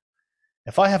 personally.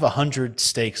 If I have 100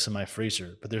 steaks in my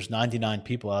freezer, but there's 99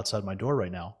 people outside my door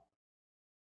right now,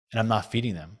 and I'm not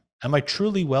feeding them, am I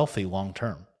truly wealthy long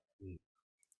term? Mm.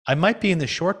 I might be in the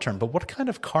short term, but what kind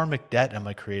of karmic debt am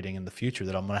I creating in the future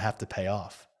that I'm going to have to pay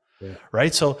off? Yeah.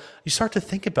 Right. So you start to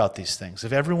think about these things.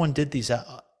 If everyone did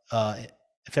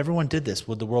if everyone did this,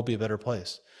 would the world be a better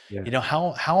place? Yeah.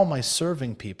 How am I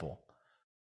serving people?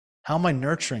 How am I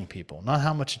nurturing people? Not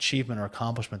how much achievement or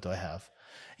accomplishment do I have?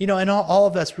 And all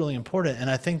of that's really important. And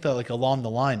I think that like along the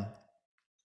line,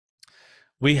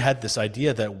 we had this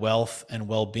idea that wealth and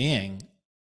well-being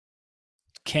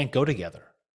can't go together.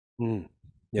 Mm.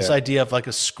 This Yeah. idea of like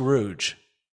a Scrooge,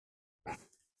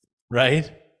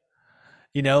 right?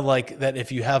 Like that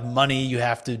if you have money, you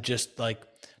have to just like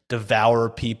devour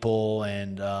people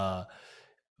and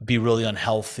be really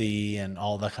unhealthy and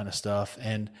all that kind of stuff.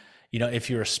 And, if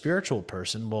you're a spiritual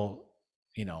person, well,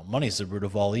 money's the root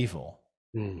of all evil,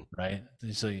 Mm. right?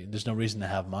 So there's no reason to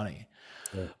have money.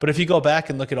 Yeah. But if you go back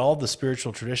and look at all the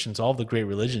spiritual traditions, all the great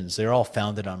religions, they're all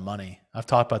founded on money. I've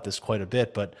talked about this quite a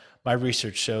bit, but my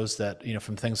research shows that,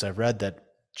 from things I've read, that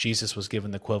Jesus was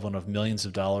given the equivalent of millions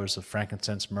of dollars of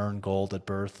frankincense, myrrh, and gold at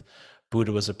birth.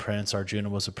 Buddha was a prince. Arjuna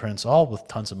was a prince, all with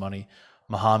tons of money.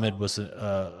 Muhammad was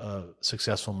a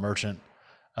successful merchant.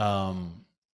 Um,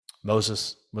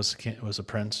 Moses was a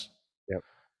prince, Yep.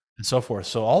 and so forth.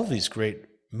 So all of these great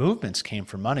movements came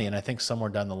from money. And I think somewhere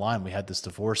down the line, we had this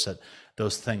divorce that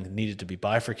those things needed to be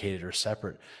bifurcated or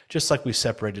separate, just like we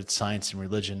separated science and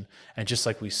religion, and just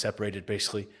like we separated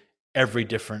basically every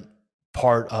different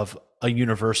part of a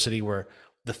university where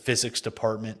the physics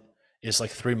department is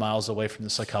like 3 miles away from the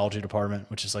psychology department,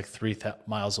 which is like 3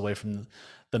 miles away from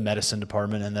the medicine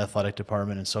department and the athletic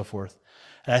department and so forth.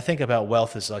 And I think about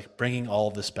wealth as like bringing all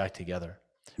of this back together,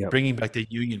 Yep. bringing back the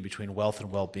union between wealth and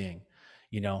well-being,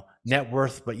 net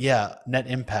worth, but yeah, net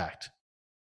impact,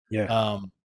 Yeah.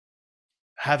 um,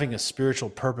 having a spiritual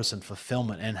purpose and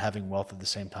fulfillment and having wealth at the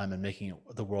same time and making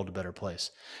the world a better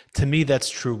place. To me, that's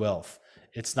true wealth.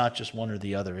 It's not just one or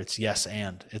the other. It's yes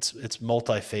and. It's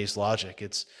multi-phase logic.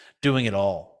 It's doing it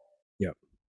all. Yep.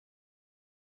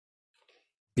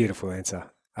 Beautiful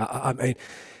answer. I mean,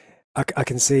 I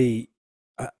can see.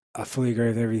 I fully agree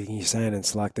with everything you're saying.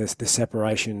 It's like this the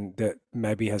separation that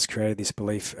maybe has created this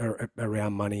belief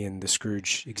around money and the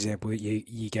Scrooge example that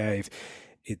you gave.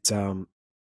 It's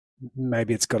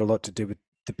maybe it's got a lot to do with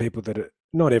the people that are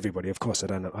not everybody. Of course, I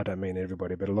don't mean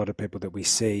everybody, but a lot of people that we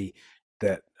see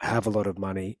that have a lot of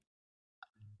money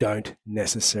don't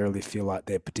necessarily feel like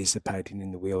they're participating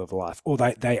in the wheel of life, or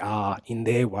they are in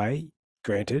their way.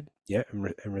 Granted, yeah,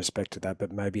 in respect to that,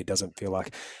 but maybe it doesn't feel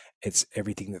like it's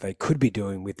everything that they could be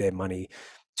doing with their money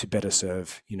to better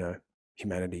serve,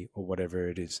 humanity or whatever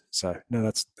it is. So no,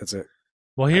 that's a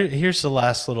Well, here's the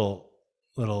last little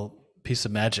piece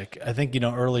of magic. I think,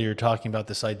 earlier you're talking about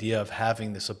this idea of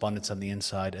having this abundance on the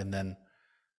inside and then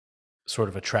sort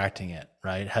of attracting it,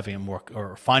 right? Having it more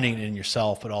or finding it in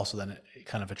yourself, but also then it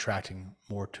kind of attracting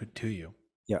more to you.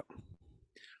 yeah,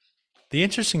 The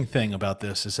interesting thing about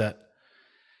this is that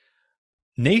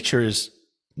nature is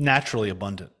naturally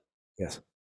abundant. yes,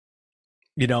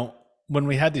 When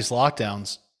we had these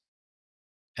lockdowns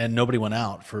and nobody went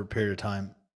out for a period of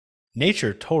time,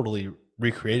 nature totally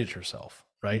recreated herself,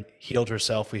 right? Healed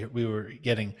herself. We were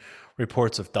getting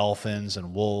reports of dolphins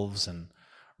and wolves and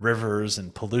rivers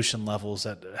and pollution levels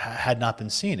that had not been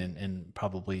seen in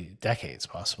probably decades,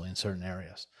 possibly in certain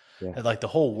areas. yeah, And like the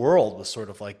whole world was sort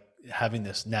of like having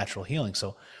this natural healing.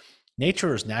 So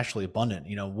nature is naturally abundant.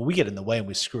 When we get in the way and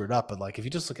we screw it up, but like if you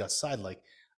just look outside, like,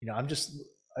 I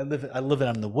live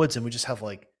out in the woods and we just have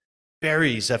like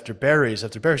berries after berries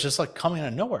after berries, just like coming out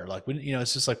of nowhere. Like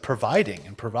it's just like providing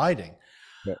and providing.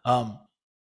 yeah,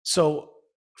 So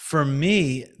for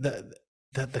me,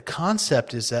 the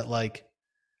concept is that like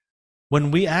when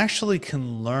we actually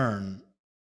can learn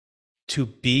to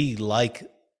be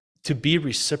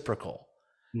reciprocal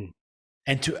mm,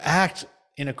 and to act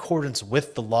in accordance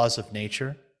with the laws of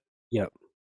nature, yeah,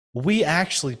 we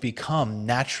actually become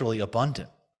naturally abundant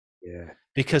yeah,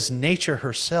 because nature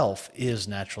herself is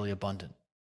naturally abundant.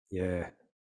 yeah,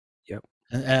 yep,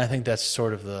 And I think that's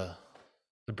sort of the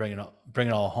bring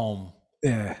it all home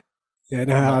yeah, yeah.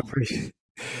 No, I moment. appreciate.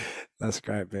 That's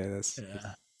great, man.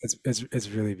 Yeah. It's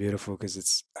really beautiful because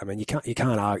it's. I mean, you can't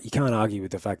argue with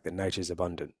the fact that nature's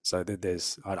abundant. So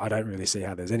that I don't really see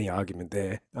how there's any argument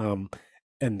there. And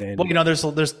Well,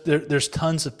 then there's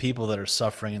tons of people that are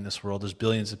suffering in this world. There's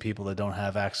billions of people that don't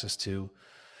have access to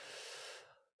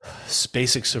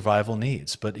basic survival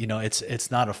needs. But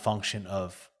it's not a function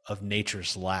of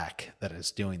nature's lack that is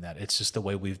doing that. It's just the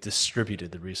way we've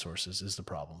distributed the resources is the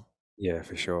problem. yeah,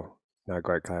 for sure. No,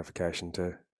 great clarification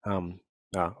too.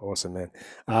 Awesome, man.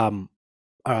 Um,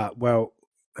 all right. Well,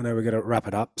 I know we're going to wrap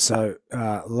it up. So,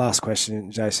 last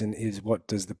question, Jason, is what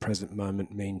does the present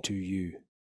moment mean to you?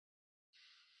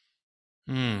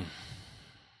 Mm,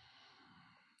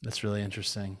 that's really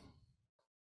interesting.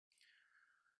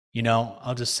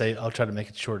 I'll just say I'll try to make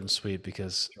it short and sweet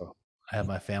because Sure. I have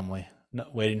my family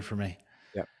waiting for me.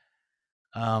 Yep.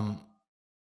 Um,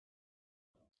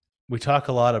 we talk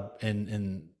a lot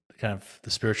in kind of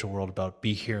the spiritual world about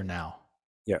be here now,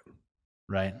 Yep.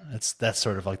 right? That's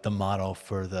sort of like the motto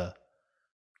for the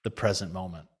present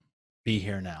moment. Be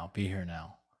here now, be here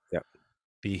now, Yep.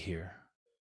 be here.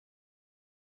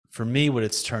 For me, what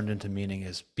it's turned into meaning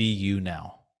is be you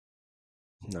now.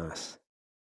 Nice.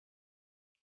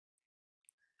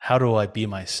 How do I be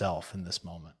myself in this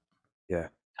moment? Yeah.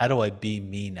 How do I be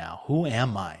me now? Who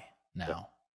am I Yep. now?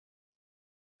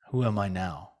 Who am I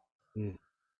now? Mm.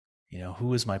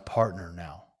 Who is my partner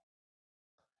now?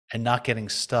 And not getting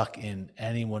stuck in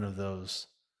any one of those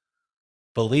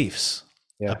beliefs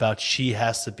Yeah. about she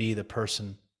has to be the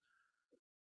person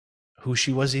who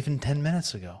she was even 10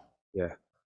 minutes ago. Yeah.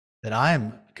 That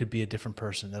I could be a different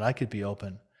person, that I could be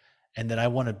open, and that I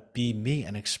want to be me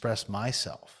and express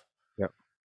myself Yep.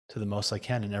 to the most I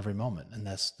can in every moment. And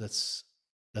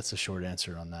that's a short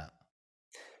answer on that.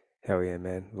 Hell yeah,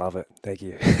 man. Love it. Thank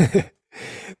you.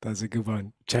 That's a good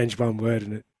one. Change one word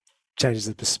and it changes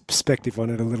the perspective on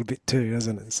it a little bit too,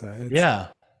 doesn't it? So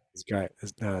Yeah. it's great.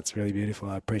 It's really beautiful.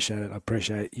 I appreciate it. I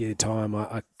appreciate your time.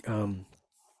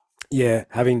 Yeah,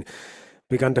 having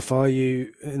begun to follow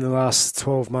you in the last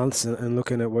 12 months and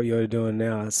looking at what you're doing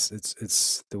now,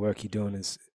 it's the work you're doing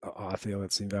is, I feel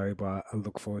it's invaluable. I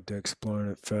look forward to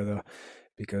exploring it further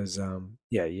because,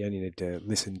 yeah, you only need to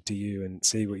listen to you and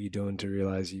see what you're doing to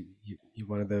realize you're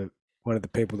one of the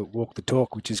people that walk the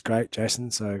talk, which is great, Jason.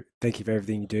 So thank you for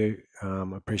everything you do.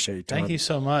 I appreciate your Thank time. you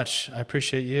so much. I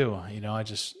appreciate you. I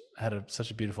just had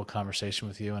such a beautiful conversation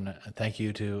with you, and thank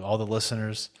you to all the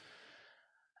listeners.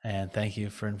 And thank you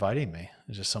for inviting me. It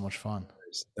was just so much fun.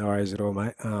 No worries at all,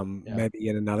 mate. Yeah. Maybe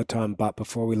at another time. But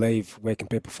before we leave, where can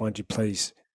people find you,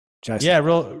 please, Jason? Yeah,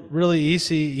 really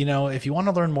easy. If you want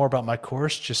to learn more about my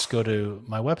course, just go to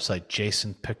my website,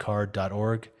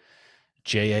 jasonpickard.org,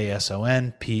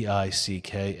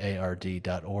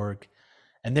 JASONPICKARD.org.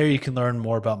 And there you can learn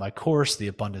more about my course, the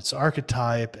abundance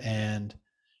archetype. And,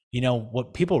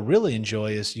 what people really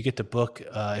enjoy is you get to book,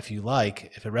 if you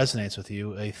like, if it resonates with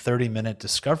you, a 30-minute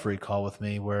discovery call with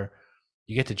me where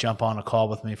you get to jump on a call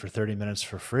with me for 30 minutes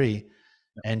for free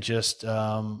and just,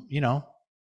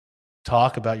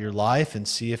 talk about your life and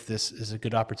see if this is a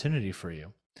good opportunity for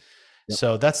you. Yep.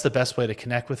 So that's the best way to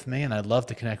connect with me. And I'd love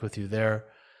to connect with you there.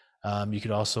 You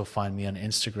could also find me on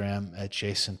Instagram at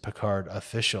Jason Pickard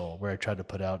Official, where I try to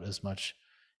put out as much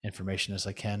information as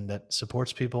I can that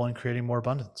supports people in creating more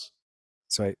abundance.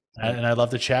 Sweet. And I'd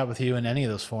love to chat with you in any of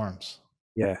those forums.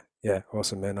 Yeah,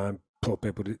 awesome, man. I implore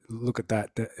people to look at that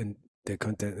and the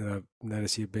content that I've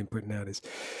noticed you've been putting out is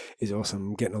awesome.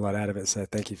 I'm getting a lot out of it, so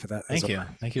thank you for that. Thank you.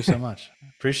 Thank you so much.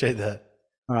 Appreciate that.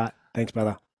 All right. Thanks,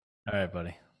 brother. All right,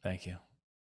 buddy. Thank you.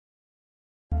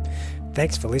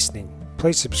 Thanks for listening.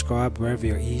 Please subscribe wherever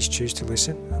your ears choose to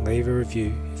listen and leave a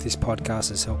review if this podcast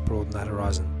has helped broaden that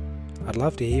horizon. I'd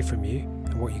love to hear from you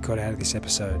and what you got out of this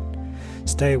episode.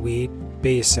 Stay weird,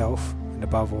 be yourself, and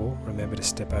above all, remember to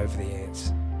step over the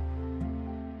ants.